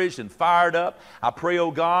encouraged and fired up. I pray,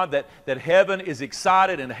 oh God, that heaven is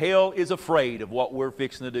excited and hell is afraid of what we're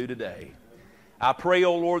fixing to do today. I pray,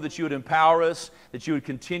 oh Lord, that you would empower us, that you would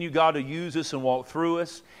continue, God, to use us and walk through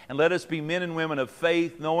us, and let us be men and women of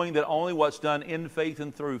faith, knowing that only what's done in faith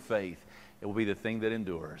and through faith, it will be the thing that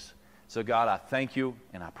endures. So, God, I thank you,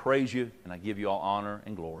 and I praise you, and I give you all honor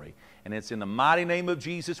and glory. And it's in the mighty name of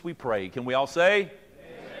Jesus we pray. Can we all say?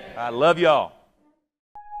 Amen. I love y'all.